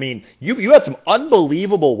 But, I mean, you had some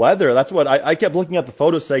unbelievable weather. That's what I kept looking at the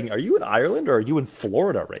photos saying, are you in Ireland or are you in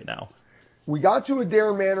Florida right now? We got to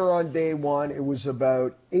Adare Manor on day one. It was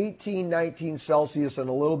about 18, 19 Celsius and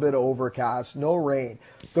a little bit of overcast, no rain.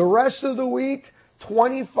 The rest of the week,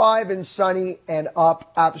 25 and sunny and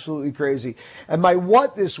up, absolutely crazy. And my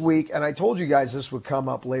what this week, and I told you guys this would come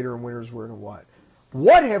up later in Winners Word and What.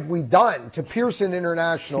 What have we done to Pearson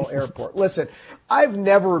International Airport? Listen, I've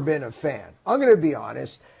never been a fan. I'm going to be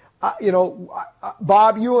honest.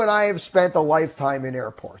 Bob, you and I have spent a lifetime in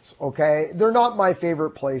airports, okay? They're not my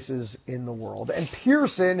favorite places in the world. And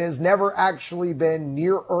Pearson has never actually been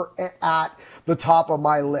near or at the top of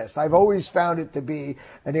my list. I've always found it to be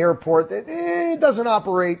an airport that doesn't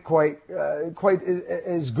operate quite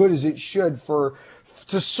as good as it should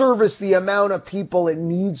to service the amount of people it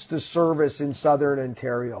needs to service in Southern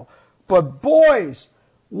Ontario. But boys,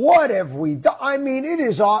 what have we done? I mean, it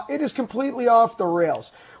is completely off the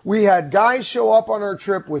rails. We had guys show up on our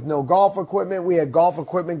trip with no golf equipment. We had golf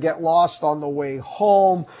equipment get lost on the way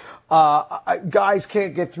home. Guys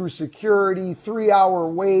can't get through security, 3-hour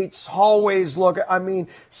waits, hallways I mean,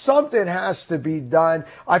 something has to be done.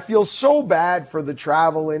 I feel so bad for the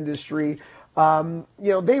travel industry.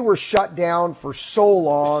 They were shut down for so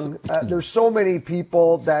long. There's so many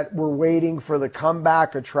people that were waiting for the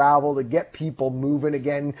comeback of travel to get people moving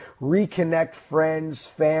again, reconnect friends,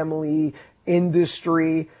 family,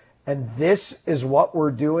 industry, and this is what we're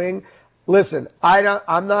doing. Listen,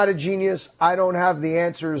 I'm not a genius. I don't have the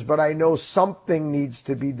answers, but I know something needs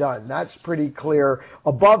to be done. That's pretty clear.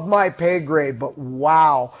 Above my pay grade, but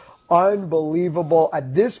wow. Unbelievable.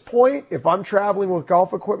 At this point, if I'm traveling with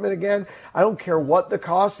golf equipment again, I don't care what the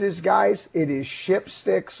cost is, guys. It is ship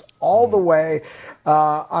sticks all the way.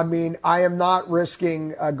 I mean, I am not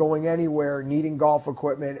risking going anywhere, needing golf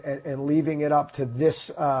equipment and leaving it up to this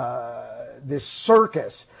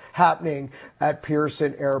circus happening at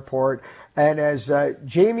Pearson Airport. And as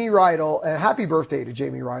Jamie Rydell, and happy birthday to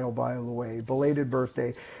Jamie Rydell, by the way, belated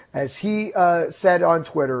birthday, as he said on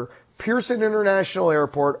Twitter, Pearson International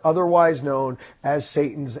Airport, otherwise known as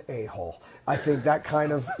Satan's a-hole. I think that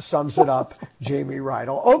kind of sums it up, Jamie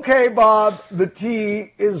Rydell. Okay, Bob, the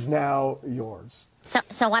tee is now yours.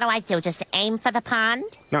 So what do I do? Just aim for the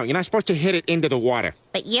pond? No, you're not supposed to hit it into the water.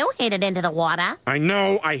 But you hit it into the water. I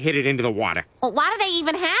know I hit it into the water. Well, why do they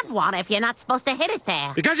even have water if you're not supposed to hit it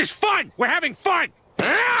there? Because it's fun! We're having fun!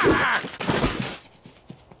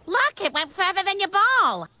 Look, it went further than your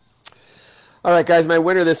ball. All right, guys, my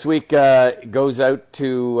winner this week goes out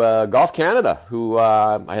to Golf Canada, who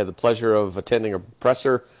I had the pleasure of attending a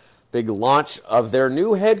presser big launch of their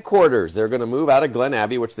new headquarters. They're going to move out of Glen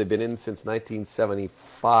Abbey, which they've been in since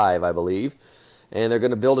 1975, I believe, and they're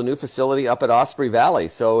going to build a new facility up at Osprey Valley.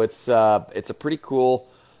 So it's a pretty cool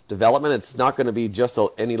development. It's not going to be just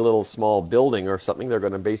any little small building or something. They're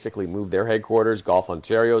going to basically move their headquarters. Golf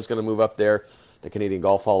Ontario is going to move up there. The Canadian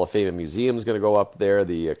Golf Hall of Fame and Museum is going to go up there.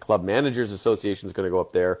 The Club Managers Association is going to go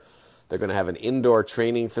up there. They're going to have an indoor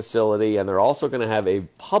training facility, and they're also going to have a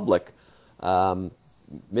public not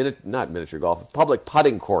miniature golf, public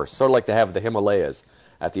putting course, sort of like they have the Himalayas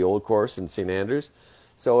at the old course in St. Andrews.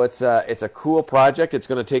 So it's a cool project. It's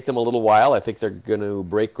going to take them a little while. I think they're going to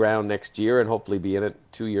break ground next year and hopefully be in it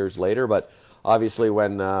 2 years later. But obviously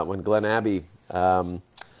when Glen Abbey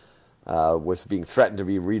was being threatened to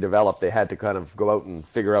be redeveloped, they had to kind of go out and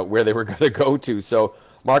figure out where they were going to go to. So,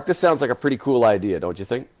 Mark, this sounds like a pretty cool idea, don't you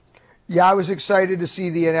think? Yeah, I was excited to see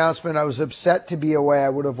the announcement. I was upset to be away. I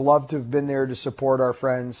would have loved to have been there to support our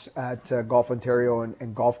friends at Golf Ontario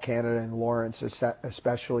and Golf Canada and Lawrence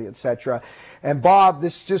especially, etc. And Bob,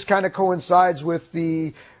 this just kind of coincides with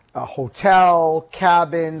the hotel,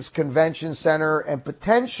 cabins, convention center, and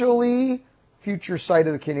potentially future site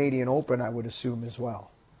of the Canadian Open, I would assume as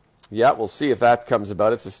well. Yeah, we'll see if that comes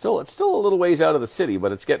about. It's still a little ways out of the city,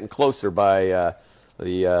 but it's getting closer by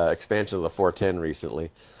the expansion of the 410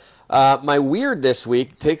 recently. My weird this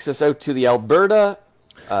week takes us out to the Alberta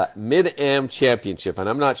Mid-Am Championship, and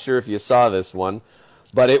I'm not sure if you saw this one,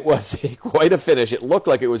 but it was quite a finish. It looked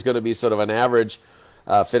like it was going to be sort of an average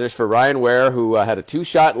finish for Ryan Ware, who had a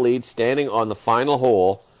 2-shot lead standing on the final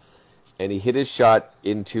hole, and he hit his shot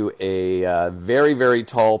into a very, very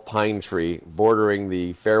tall pine tree bordering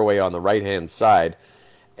the fairway on the right-hand side,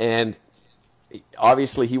 and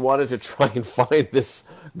obviously he wanted to try and find this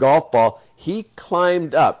golf ball. He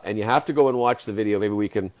climbed up, and you have to go and watch the video. Maybe we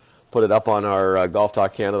can put it up on our Golf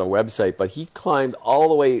Talk Canada website. But he climbed all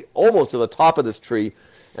the way almost to the top of this tree,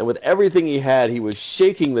 and with everything he had, he was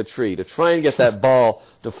shaking the tree to try and get that ball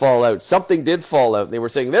to fall out. Something did fall out. They were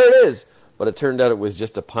saying, there it is, but it turned out it was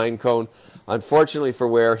just a pine cone. Unfortunately for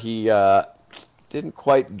Ware, he didn't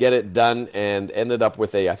quite get it done and ended up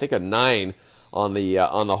with I think a 9 on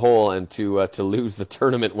the hole, and to lose the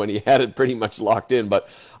tournament when he had it pretty much locked in. But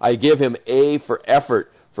I give him A for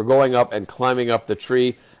effort for going up and climbing up the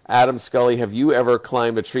tree. Adam Scully, have you ever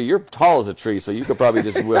climbed a tree? You're tall as a tree, so you could probably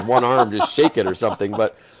just with one arm just shake it or something.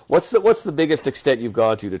 But what's the biggest extent you've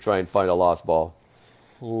gone to try and find a lost ball?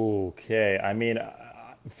 Okay, I mean,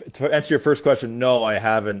 to answer your first question, no, I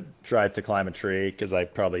haven't tried to climb a tree because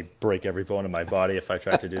I'd probably break every bone in my body if I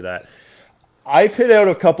tried to do that. I've hit out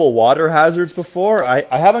a couple water hazards before. I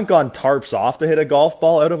haven't gone tarps off to hit a golf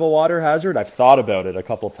ball out of a water hazard. I've thought about it a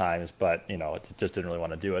couple times, but it just didn't really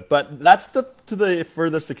want to do it. But that's to the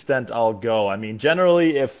furthest extent I'll go. I mean,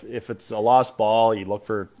 generally, if it's a lost ball, you look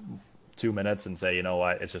for 2 minutes and say, you know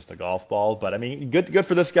what, it's just a golf ball. But I mean, good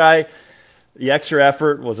for this guy. The extra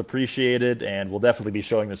effort was appreciated, and we'll definitely be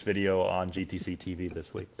showing this video on GTC TV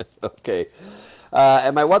this week. Okay.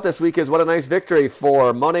 And my what this week is what a nice victory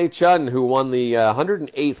for Monet Chun, who won the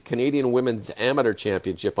 108th Canadian Women's Amateur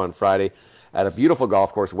Championship on Friday at a beautiful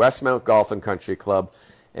golf course, Westmount Golf and Country Club.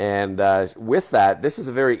 And with that, this is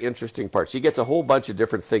a very interesting part. She gets a whole bunch of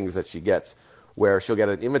different things that she gets, where she'll get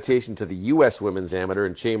an invitation to the U.S. Women's Amateur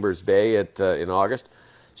in Chambers Bay in August.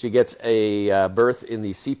 She gets a berth in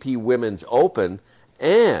the CP Women's Open,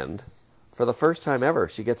 and for the first time ever,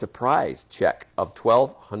 she gets a prize check of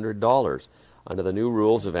 $1,200. Under the new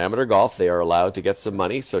rules of amateur golf, they are allowed to get some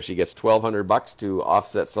money, so she gets $1,200 to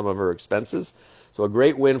offset some of her expenses. So a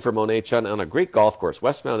great win for Monet Chun on a great golf course.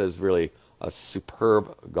 Westmount is really a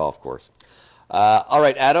superb golf course. All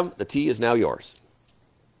right, Adam, the tee is now yours.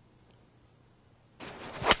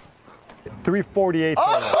 348.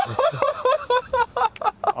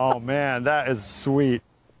 Oh, man, that is sweet.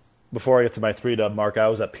 Before I get to my 3-dub, Mark, I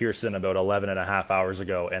was at Pearson about 11 and a half hours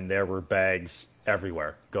ago, and there were bags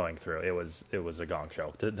everywhere going through. It was a gong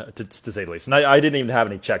show, to say the least. And I didn't even have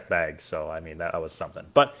any checked bags, so, I mean, that was something.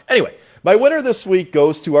 But anyway, my winner this week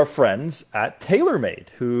goes to our friends at TaylorMade,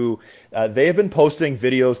 who they have been posting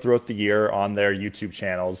videos throughout the year on their YouTube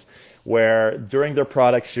channels where during their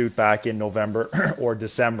product shoot back in November or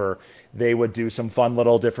December, they would do some fun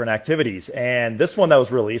little different activities. And this one that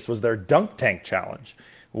was released was their Dunk Tank Challenge,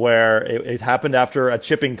 where it happened after a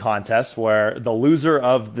chipping contest where the loser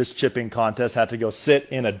of this chipping contest had to go sit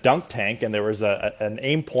in a dunk tank, and there was an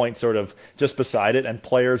aim point sort of just beside it, and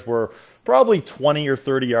players were probably 20 or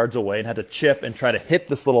 30 yards away and had to chip and try to hit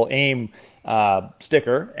this little aim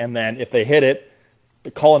sticker, and then if they hit it,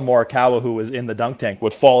 Colin Morikawa, who was in the dunk tank,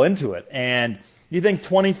 would fall into it. And you think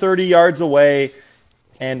 20, 30 yards away,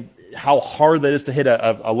 and how hard that is to hit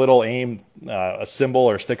a little aim, a symbol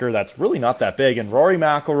or sticker that's really not that big. And Rory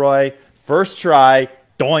McIlroy, first try,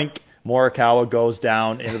 doink, Morikawa goes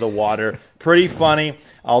down into the water. Pretty funny.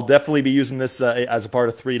 I'll definitely be using this as a part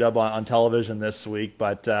of 3-Dub on television this week,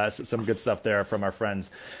 but some good stuff there from our friends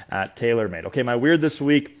at TaylorMade. Okay, my weird this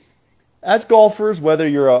week. As golfers, whether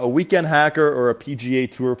you're a weekend hacker or a PGA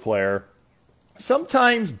Tour player,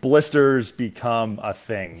 sometimes blisters become a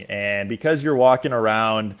thing. And because you're walking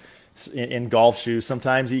around in golf shoes,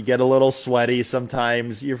 sometimes you get a little sweaty,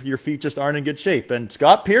 sometimes your feet just aren't in good shape. And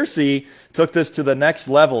Scott Piercy took this to the next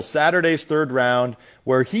level Saturday's third round,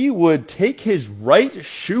 where he would take his right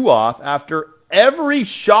shoe off after every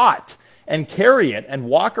shot and carry it and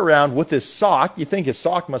walk around with his sock. You think his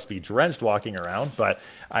sock must be drenched walking around, but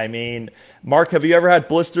I mean, Mark, have you ever had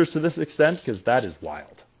blisters to this extent? Because that is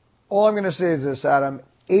wild. All I'm going to say is this, Adam.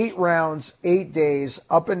 8 rounds, 8 days,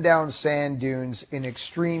 up and down sand dunes in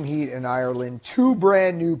extreme heat in Ireland. 2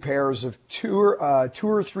 brand new pairs of Tour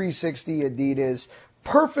 360 Adidas.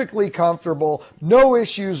 Perfectly comfortable, no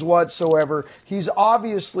issues whatsoever. He's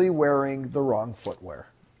obviously wearing the wrong footwear.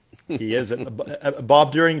 He is.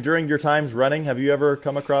 Bob, during your times running, have you ever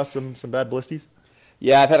come across some bad blisties?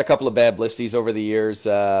 Yeah, I've had a couple of bad blisties over the years,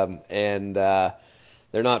 and they're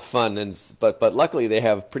not fun. But luckily they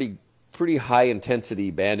have pretty high intensity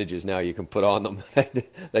bandages now you can put on them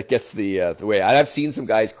that gets the way. I've seen some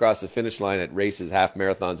guys cross the finish line at races, half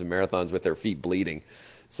marathons and marathons, with their feet bleeding.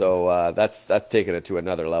 So that's taken it to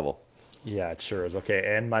another level. Yeah, it sure is.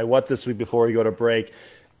 Okay, and my what this week before we go to break.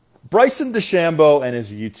 Bryson DeChambeau and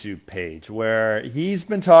his YouTube page, where he's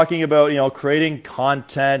been talking about, creating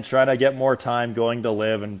content, trying to get more time going to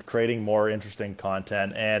live and creating more interesting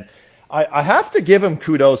content. And I have to give him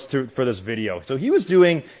kudos for this video. So he was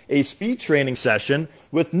doing a speed training session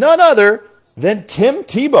with none other than Tim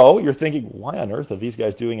Tebow. You're thinking, why on earth are these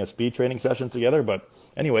guys doing a speed training session together? But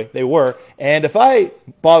anyway, they were. And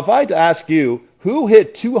Bob, if I had to ask you, who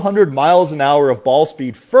hit 200 miles an hour of ball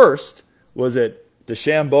speed first, was it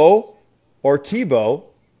DeChambeau or Tebow?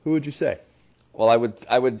 Who would you say? Well, I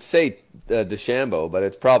would say DeChambeau, but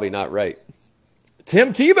it's probably not right.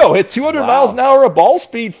 Tim Tebow hit 200 miles an hour of ball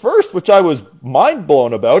speed first, which I was mind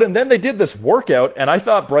blown about. And then they did this workout, and I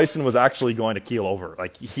thought Bryson was actually going to keel over.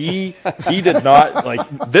 Like he did not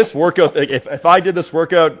like this workout. Like, if I did this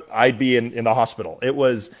workout, I'd be in the hospital. It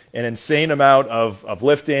was an insane amount of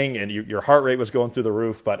lifting, and your heart rate was going through the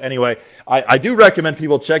roof. But anyway, I do recommend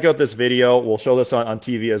people check out this video. We'll show this on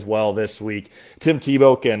TV as well this week. Tim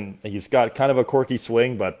Tebow he's got kind of a quirky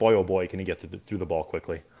swing, but boy, oh boy, can he get through the ball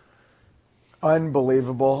quickly.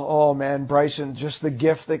 Unbelievable. Oh, man, Bryson, just the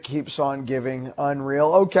gift that keeps on giving.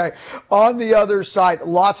 Unreal. Okay, on the other side,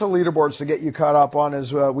 lots of leaderboards to get you caught up on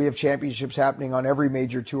as we have championships happening on every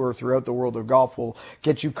major tour throughout the world of golf. We'll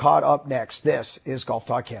get you caught up next. This is Golf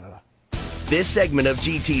Talk Canada. This segment of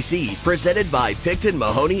GTC, presented by Picton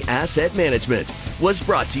Mahoney Asset Management, was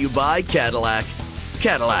brought to you by Cadillac.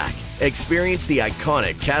 Cadillac. Experience the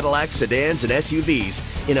iconic Cadillac sedans and SUVs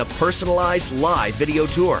in a personalized live video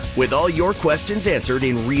tour with all your questions answered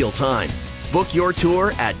in real time. Book your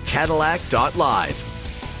tour at Cadillac.live.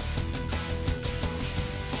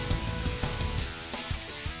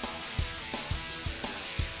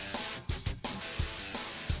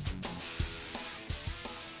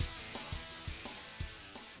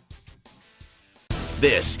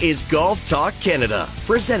 This is Golf Talk Canada,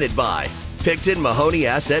 presented by Picton Mahoney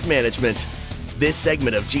Asset Management. This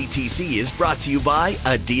segment of GTC is brought to you by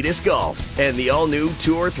Adidas Golf and the all-new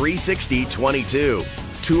Tour 360 22.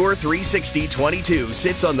 Tour 360 22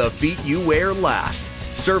 sits on the feet you wear last,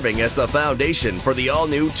 serving as the foundation for the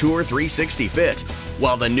all-new Tour 360 Fit,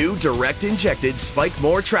 while the new direct-injected Spike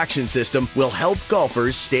More traction system will help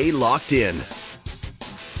golfers stay locked in.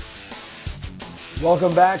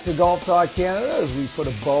 Welcome back to Golf Talk Canada as we put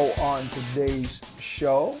a bow on today's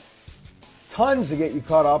show. Tons to get you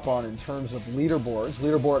caught up on in terms of leaderboards.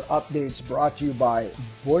 Leaderboard updates brought to you by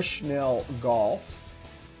Bushnell Golf.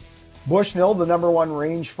 Bushnell, the #1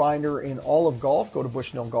 rangefinder in all of golf. Go to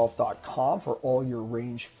bushnellgolf.com for all your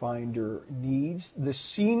rangefinder needs. The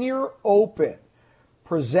Senior Open,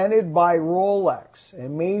 presented by Rolex, a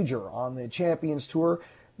major on the Champions Tour.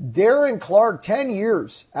 Darren Clarke, 10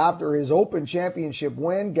 years after his Open Championship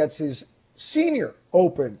win, gets his Senior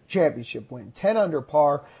Open Championship win. 10 under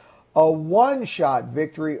par. A one-shot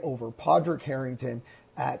victory over Padraig Harrington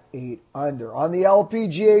at 8 under. On the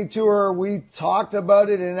LPGA Tour, we talked about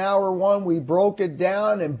it in hour one. We broke it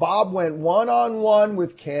down, and Bob went one-on-one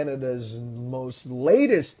with Canada's most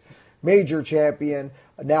latest major champion,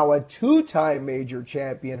 now a two-time major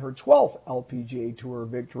champion, her 12th LPGA Tour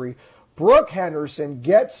victory. Brooke Henderson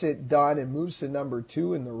gets it done and moves to number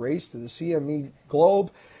 2 in the race to the CME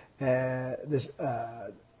Globe.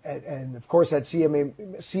 And of course, that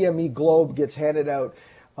CME Globe gets handed out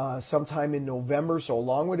sometime in November, so a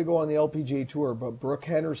long way to go on the LPGA Tour. But Brooke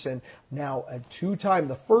Henderson, now a two-time,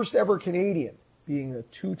 the first ever Canadian being a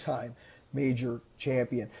two-time major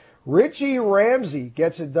champion. Richie Ramsey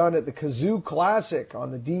gets it done at the Kazoo Classic on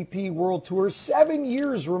the DP World Tour. 7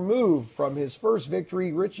 years removed from his first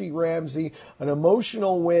victory, Richie Ramsey, an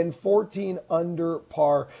emotional win, 14 under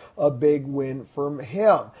par, a big win from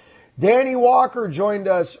him. Danny Walker joined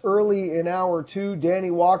us early in hour 2. Danny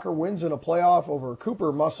Walker wins in a playoff over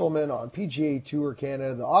Cooper Musselman on PGA Tour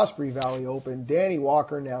Canada, the Osprey Valley Open. Danny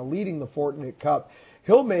Walker now leading the Fortinet Cup.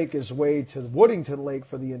 He'll make his way to Woodington Lake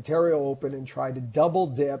for the Ontario Open and try to double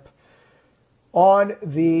dip on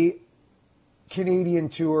the Canadian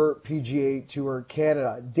Tour, PGA Tour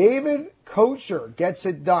Canada. David Kocher gets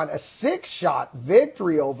it done. A 6-shot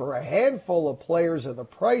victory over a handful of players of the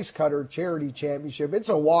Price Cutter Charity Championship. It's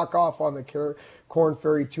a walk-off on the Korn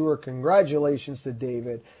Ferry Tour. Congratulations to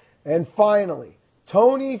David. And finally,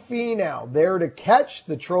 Tony Finau there to catch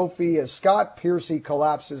the trophy as Scott Piercy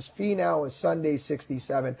collapses. Finau is Sunday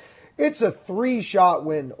 67. It's a 3-shot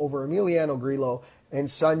win over Emiliano Grillo and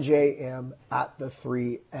Sungjae M at the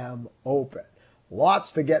 3M Open.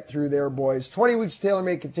 Lots to get through there, boys. 20 Weeks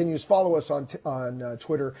TaylorMade continues. Follow us on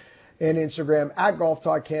Twitter and Instagram at Golf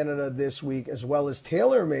Talk Canada this week, as well as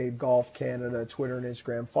TaylorMade Golf Canada, Twitter and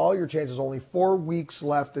Instagram. Follow your chances. Only 4 weeks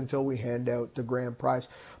left until we hand out the grand prize.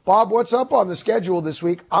 Bob, what's up on the schedule this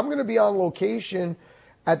week? I'm going to be on location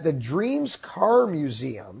at the Dreams Car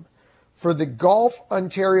Museum for the Golf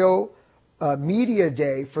Ontario Media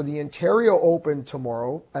Day for the Ontario Open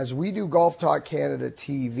tomorrow, as we do Golf Talk Canada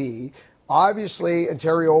TV. Obviously,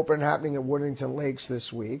 Ontario Open happening at Woodington Lakes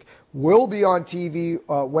this week. Will be on TV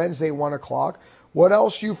Wednesday, 1 o'clock. What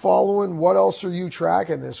else you following? What else are you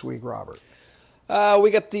tracking this week, Robert?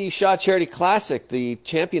 We got the Shaw Charity Classic, the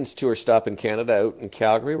Champions Tour stop in Canada out in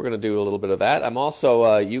Calgary. We're going to do a little bit of that. I'm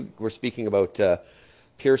also, you were speaking about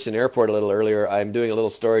Pearson Airport a little earlier. I'm doing a little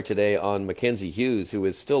story today on Mackenzie Hughes, who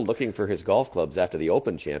is still looking for his golf clubs after the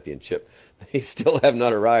Open Championship. They still have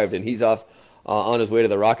not arrived, and he's off on his way to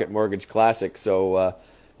the Rocket Mortgage Classic, so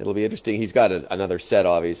it'll be interesting. He's got another set,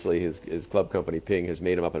 obviously. His club company, Ping, has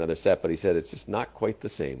made him up another set, but he said it's just not quite the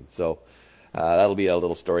same. So that'll be a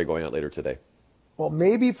little story going out later today. Well,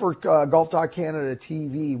 maybe for Golf Talk Canada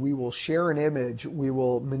TV, we will share an image. We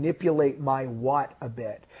will manipulate my what a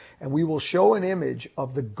bit, and we will show an image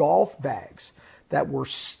of the golf bags that were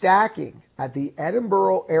stacking at the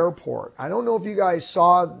Edinburgh airport. I don't know if you guys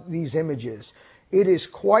saw these images. It is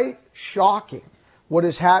quite shocking what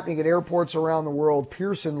is happening at airports around the world,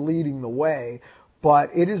 Pearson leading the way,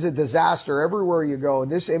 but it is a disaster everywhere you go.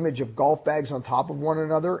 And this image of golf bags on top of one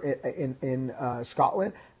another in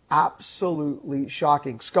Scotland, absolutely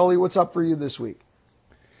shocking. Scully, what's up for you this week?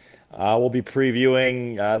 We'll be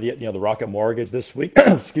previewing the Rocket Mortgage this week.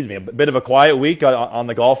 Excuse me, a bit of a quiet week on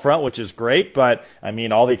the golf front, which is great, but I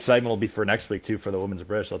mean, all the excitement will be for next week too for the Women's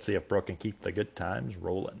British. Let's see if Brooke can keep the good times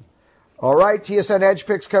rolling. All right, TSN Edge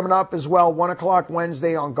Picks coming up as well, 1 o'clock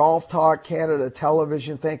Wednesday on Golf Talk Canada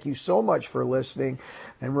Television. Thank you so much for listening.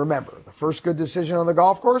 And remember, the first good decision on the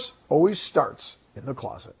golf course always starts in the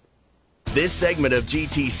closet. This segment of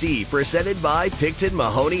GTC, presented by Picton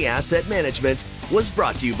Mahoney Asset Management, was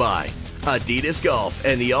brought to you by Adidas Golf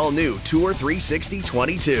and the all-new Tour 360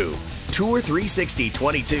 22. Tour 360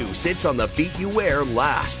 22 sits on the feet you wear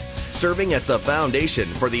last, serving as the foundation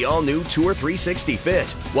for the all-new Tour 360 Fit,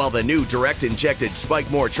 while the new direct-injected Spike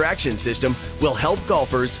More traction system will help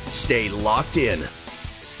golfers stay locked in.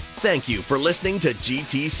 Thank you for listening to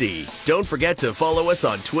GTC. Don't forget to follow us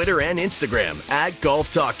on Twitter and Instagram at Golf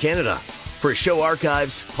Talk Canada. For show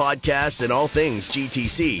archives, podcasts, and all things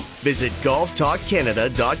GTC, visit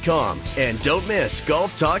golftalkcanada.com. And don't miss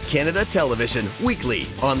Golf Talk Canada Television weekly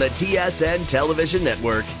on the TSN Television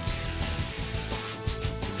Network.